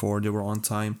mentioned before. They were on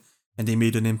time and they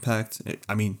made an impact.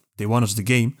 I mean, they won us the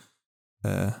game.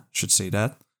 Should say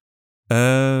that.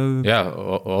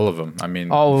 All of them. I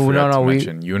mean,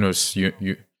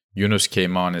 Yunus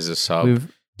came on as a sub.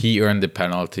 He earned the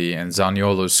penalty, and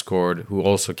Zaniolo scored, who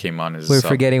also came on as a sub. We're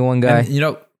forgetting one guy.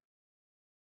 And,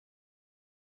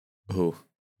 who?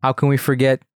 How can we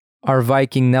forget our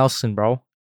Viking Nelsson, bro?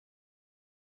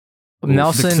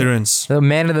 Nelsson, the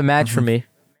man of the match for me,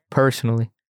 personally.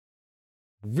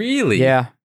 Really? Yeah.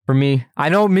 for me. I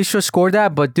know Misha scored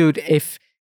that, but dude, if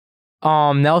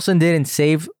Nelsson didn't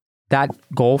save that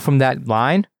goal from that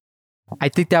line, I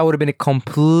think that would have been a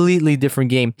completely different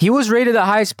game. He was rated the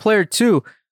highest player too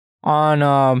on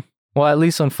at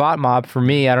least on FOTMob for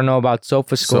me. I don't know about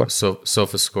SofaScore. So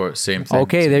SofaScore, same thing.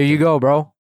 Okay, there you go,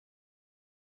 bro.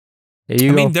 There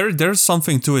you go. I mean, there's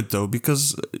something to it though,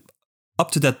 because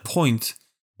up to that point,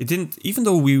 it didn't. Even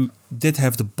though we did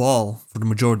have the ball for the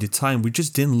majority of the time, we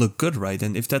just didn't look good, right?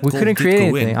 And if that we goal couldn't did create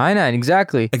go anything. in, I know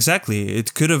exactly. Exactly,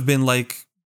 it could have been like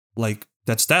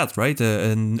that's that, right? A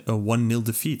 1-0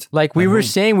 defeat. Like we were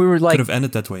saying, we were like could have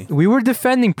ended that way. We were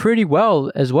defending pretty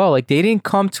well as well. Like they didn't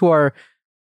come to our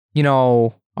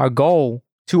goal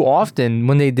too often.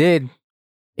 When they did,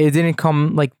 it didn't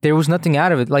come, like there was nothing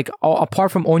out of it. Like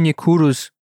apart from Onyekuru's,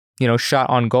 shot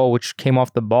on goal, which came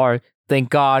off the bar.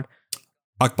 Thank God.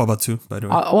 Akbaba too, by the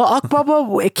way.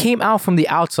 Akbaba, it came out from the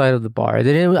outside of the bar. I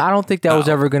don't think that was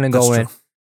ever going to go in.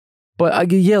 But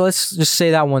let's just say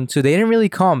that one too. They didn't really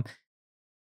come.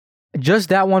 Just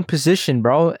that one position,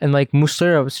 bro. And like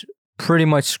Muslera was pretty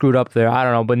much screwed up there. I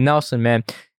don't know. But Nelsson, man,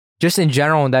 just in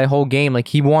general in that whole game, like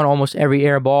he won almost every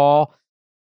air ball.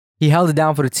 He held it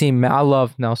down for the team, man. I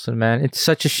love Nelsson, man. It's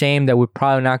such a shame that we're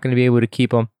probably not going to be able to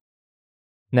keep him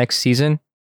next season.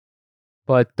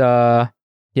 But apart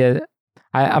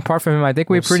from him, I think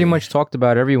we pretty much talked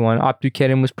about everyone.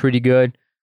 Abdülkerim was pretty good.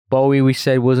 Bowie, we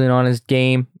said, wasn't on his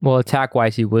game. Well,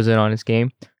 attack-wise, he wasn't on his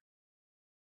game.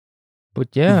 But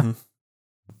yeah.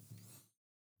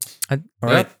 All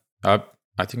right. I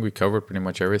think we covered pretty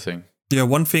much everything. Yeah,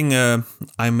 one thing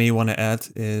I may want to add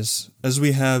is, as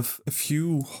we have a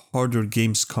few harder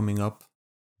games coming up,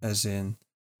 as in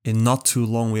not too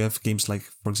long, we have games like,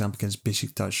 for example, against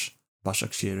Beşiktaş,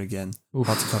 Başakşehir again,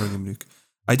 Fatih Karagümrük.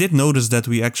 I did notice that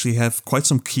we actually have quite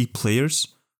some key players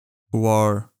who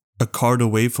are a card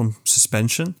away from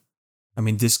suspension. I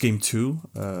mean, this game too.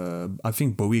 I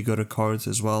think Bowie got a card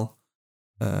as well.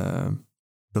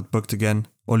 Got booked again.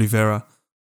 Oliveira.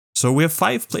 So we have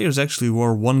 5 players actually who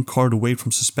are 1 card away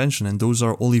from suspension, and those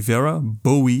are Oliveira,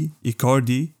 Bowie,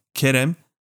 Icardi, Kerem,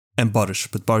 and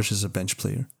Barış. But Barış is a bench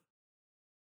player.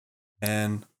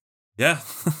 And yeah.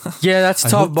 That's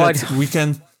tough, but we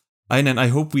can. And I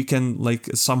hope we can like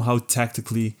somehow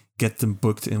tactically get them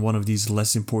booked in one of these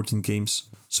less important games,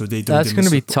 so they don't. That's going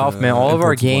to be tough, man. All of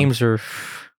our games are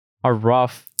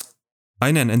rough.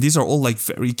 And these are all like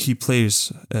very key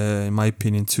players, in my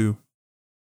opinion too.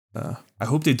 I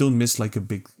hope they don't miss like a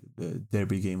big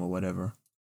derby game or whatever.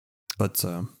 But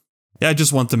I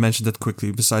just want to mention that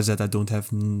quickly. Besides that, I don't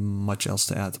have much else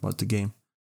to add about the game.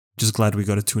 Just glad we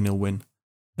got a 2-0 win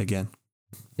again.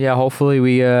 Yeah, hopefully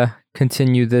we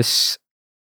continue this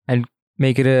and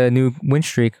make it a new win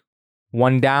streak.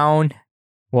 1 down.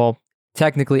 Well,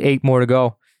 technically 8 more to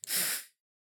go,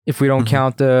 if we don't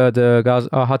count the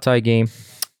Hatay game.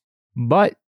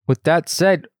 But with that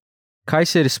said,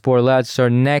 Kayserispor, lads, is our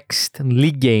next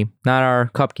league game. Not our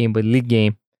cup game, but league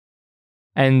game.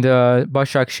 And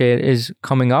Başakşehir is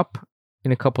coming up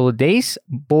in a couple of days.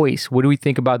 Boys, what do we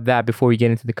think about that before we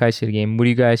get into the Kayseri game? What do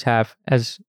you guys have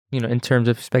as, in terms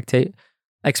of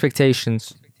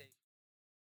expectations?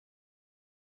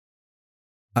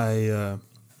 I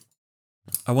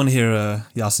want to hear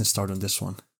Yasin start on this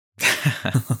one.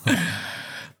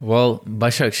 Well,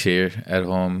 Başakşehir at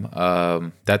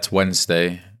home. That's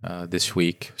Wednesday this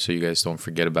week, so you guys don't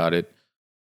forget about it.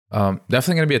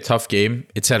 Definitely going to be a tough game.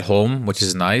 It's at home, which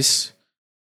is nice.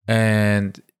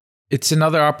 And it's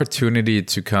another opportunity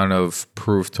to kind of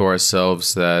prove to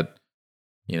ourselves that,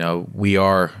 we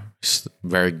are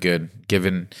very good,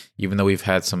 even though we've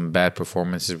had some bad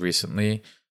performances recently.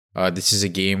 This is a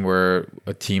game where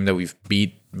a team that we've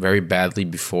beat very badly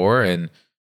before, and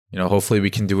hopefully we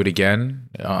can do it again.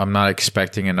 I'm not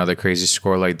expecting another crazy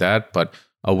score like that, but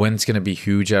a win's going to be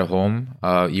huge at home,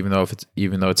 even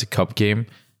though it's a cup game,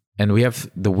 and we have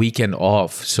the weekend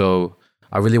off. So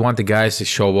I really want the guys to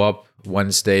show up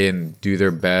Wednesday and do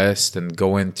their best and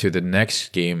go into the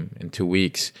next game in 2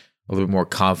 weeks a little bit more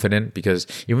confident, because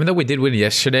even though we did win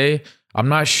yesterday, I'm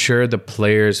not sure the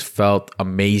players felt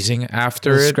amazing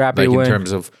after it. Scrappy win.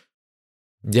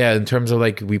 In terms of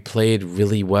like, we played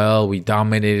really well, we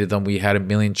dominated them, we had a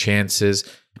million chances.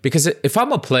 Because if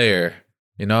I'm a player,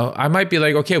 I might be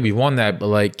like, okay, we won that, but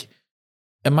like,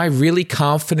 am I really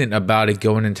confident about it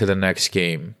going into the next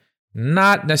game?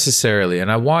 Not necessarily. And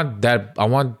I want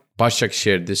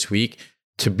Başakşehir this week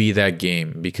to be that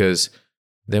game, because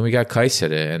then we got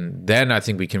Kayseri, and then I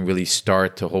think we can really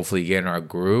start to hopefully get in our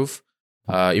groove.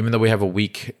 Even though we have a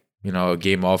week, a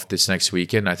game off this next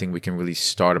weekend, I think we can really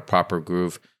start a proper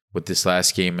groove with this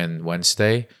last game and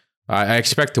Wednesday. I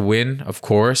expect to win, of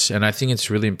course, and I think it's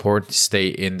really important to stay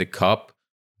in the cup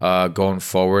going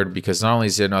forward, because not only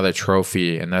is it another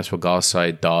trophy, and that's what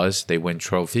Galatasaray does, they win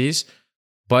trophies,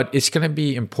 but it's going to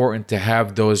be important to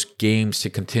have those games to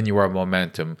continue our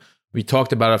momentum. We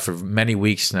talked about it for many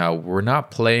weeks now. We're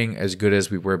not playing as good as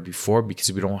we were before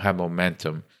because we don't have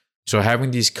momentum. So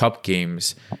having these cup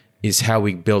games is how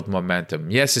we build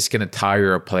momentum. Yes, it's going to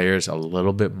tire our players a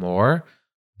little bit more,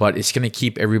 but it's going to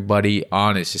keep everybody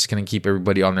honest. It's going to keep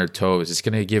everybody on their toes. It's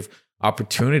going to give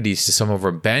opportunities to some of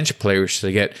our bench players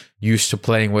to get used to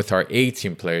playing with our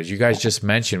A-team players. You guys just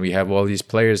mentioned we have all these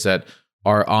players that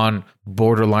are on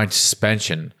borderline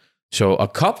suspension. So a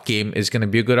cup game is going to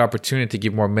be a good opportunity to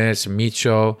give more minutes to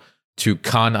Micho, to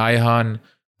Kaan Ayhan,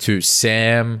 to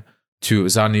Sam, to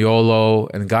Zaniolo,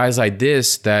 and guys like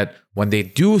this that when they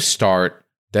do start,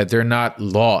 that they're not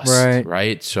lost,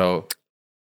 right? So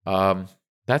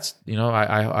that's,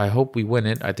 I hope we win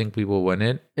it. I think we will win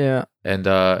it. Yeah. And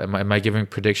am I giving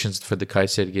predictions for the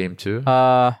Kayseri game too?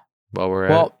 While we're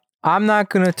at it? I'm not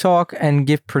going to talk and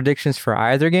give predictions for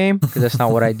either game because that's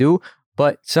not what I do.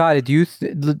 But Salih, do you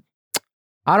think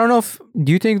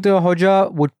the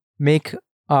Hoja would make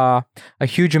a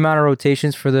huge amount of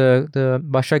rotations for the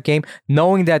Başak game,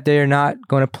 knowing that they're not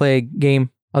going to play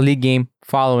a league game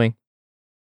following?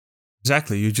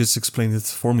 Exactly, you just explained it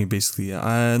for me, basically.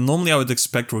 Normally I would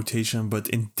expect rotation, but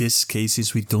in this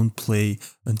case, we don't play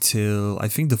until, I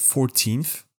think, the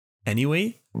 14th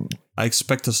anyway. I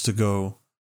expect us to go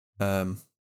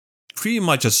pretty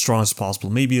much as strong as possible.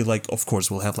 Maybe, of course,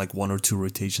 we'll have 1 or 2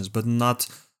 rotations, but not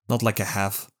like a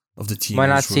half of the team. Might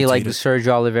not see the Sergio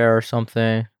Oliveira or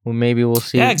something. Well, maybe we'll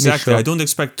see. Yeah, exactly. Micho. I don't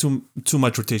expect too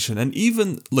much rotation. And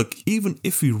even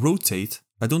if we rotate,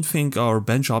 I don't think our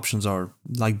bench options are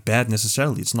bad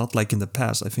necessarily. It's not like in the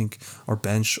past. I think our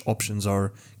bench options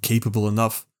are capable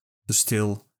enough to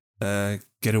still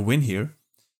get a win here.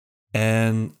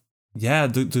 And yeah,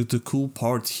 the cool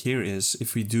part here is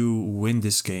if we do win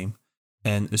this game,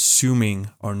 and assuming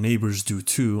our neighbors do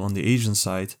too on the Asian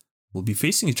side, we'll be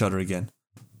facing each other again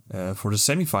for the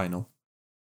semifinal.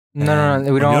 No,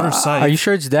 we don't. On the other side, are you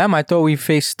sure it's them? I thought we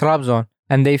faced Trabzon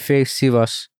and they faced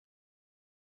Sivas.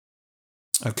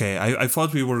 Okay, I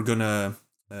thought we were gonna.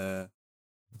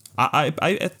 I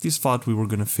at least thought we were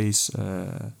gonna face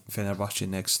Fenerbahce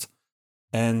next,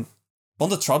 and on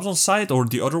the Trabzon side or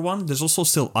the other one, there's also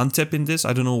still Antep in this.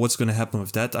 I don't know what's gonna happen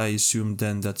with that. I assume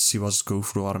then that Sivas go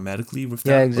through automatically with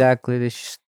that. Yeah, exactly. They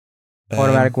just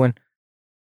automatic win.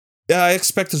 Yeah, I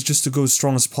expect us just to go as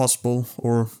strong as possible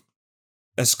or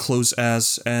as close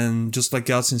as, and just like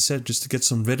Yasin said, just to get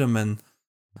some rhythm and.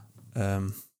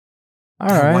 All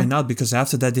right. Why not? Because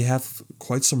after that, they have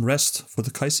quite some rest for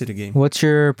the Kayseri game. What's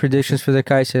your predictions for the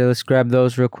Kayseri? Let's grab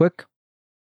those real quick.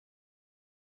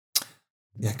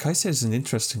 Yeah, Kayseri is an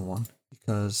interesting one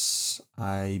because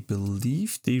I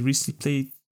believe they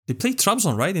recently played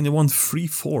Trabzon, right? And they won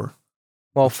 3-4.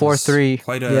 Well,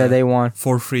 4-3. They won.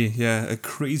 4-3. Yeah, a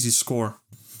crazy score.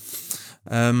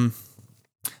 If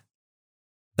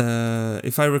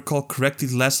I recall correctly,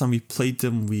 the last time we played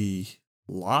them, we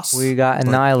lost. We got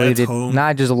annihilated.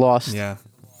 Not just lost. Yeah.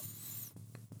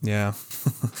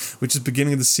 Which is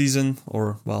beginning of the season,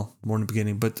 or well, more in the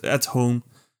beginning. But at home,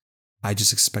 I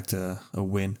just expect a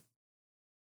win.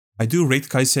 I do rate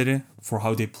Kayseri for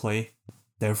how they play.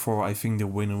 Therefore, I think the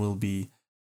win will be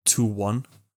 2-1.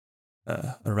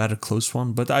 A rather close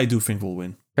one, but I do think we'll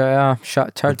win. What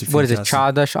is it?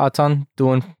 Çağdaş Atan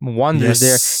doing wonders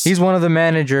there. He's one of the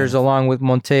managers along with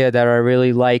Montoya that I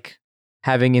really like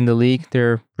having in the league.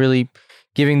 They're really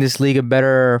giving this league a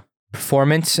better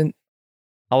performance and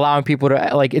allowing people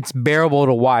to, it's bearable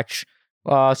to watch.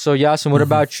 So Yasin, what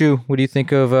about you? What do you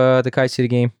think of the Kayseri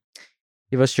game?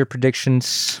 Give us your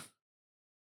predictions.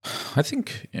 I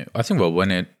think we'll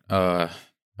win it. I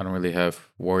don't really have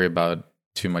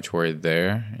too much worry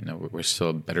there. We're still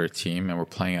a better team and we're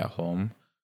playing at home.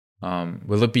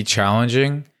 Will it be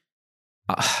challenging?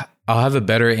 I'll have a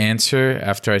better answer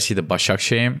after I see the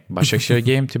Başakşehir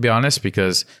game, to be honest,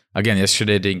 because again,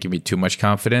 yesterday didn't give me too much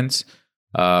confidence.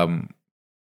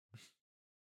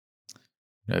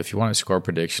 If you want a score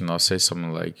prediction, I'll say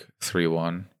something like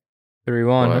 3-1.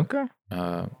 3-1, okay.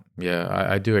 Yeah,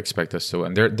 I do expect us to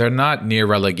win. They're not near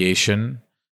relegation.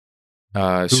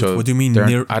 So what do you mean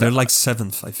near? They're like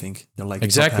 7th, I think. They're like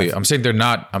exactly. I'm saying they're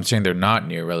not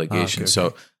near relegation. Okay.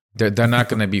 So they're not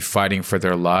going to be fighting for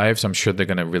their lives. I'm sure they're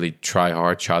going to really try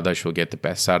hard. Çağdaş will get the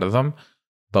best out of them.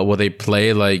 But will they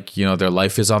play their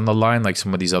life is on the line like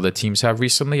some of these other teams have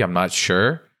recently? I'm not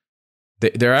sure.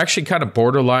 they're actually kind of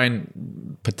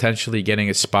borderline potentially getting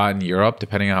a spot in Europe,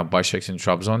 depending on how Başakşehir and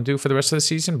Trabzon do for the rest of the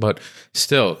season. But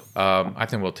still, I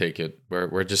think we'll take it.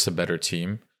 We're just a better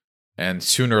team. And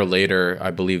sooner or later,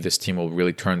 I believe this team will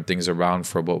really turn things around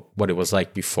for what it was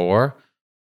like before.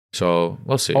 So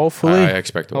we'll see. Hopefully. I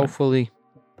expect to win. Hopefully.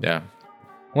 Yeah.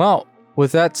 Well,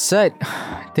 with that said,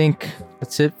 I think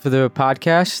that's it for the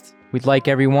podcast. We'd like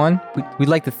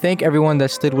to thank everyone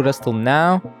that stood with us till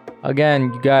now.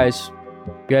 Again, you guys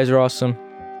are awesome.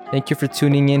 Thank you for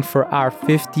tuning in for our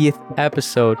 50th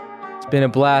episode. It's been a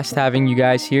blast having you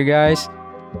guys here, guys.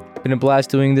 It's been a blast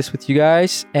doing this with you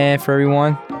guys. And for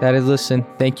everyone that has listened,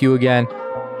 thank you again.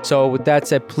 So with that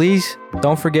said, please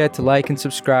don't forget to like and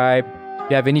subscribe. If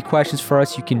you have any questions for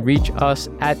us, you can reach us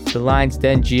at The Lions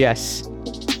Den GS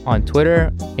on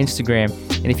Twitter, Instagram.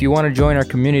 And if you want to join our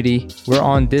community, we're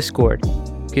on Discord.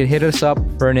 You can hit us up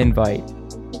for an invite.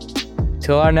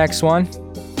 Till our next one,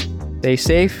 stay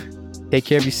safe, take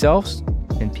care of yourselves,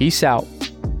 and peace out.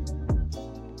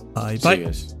 Bye. See you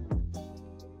guys.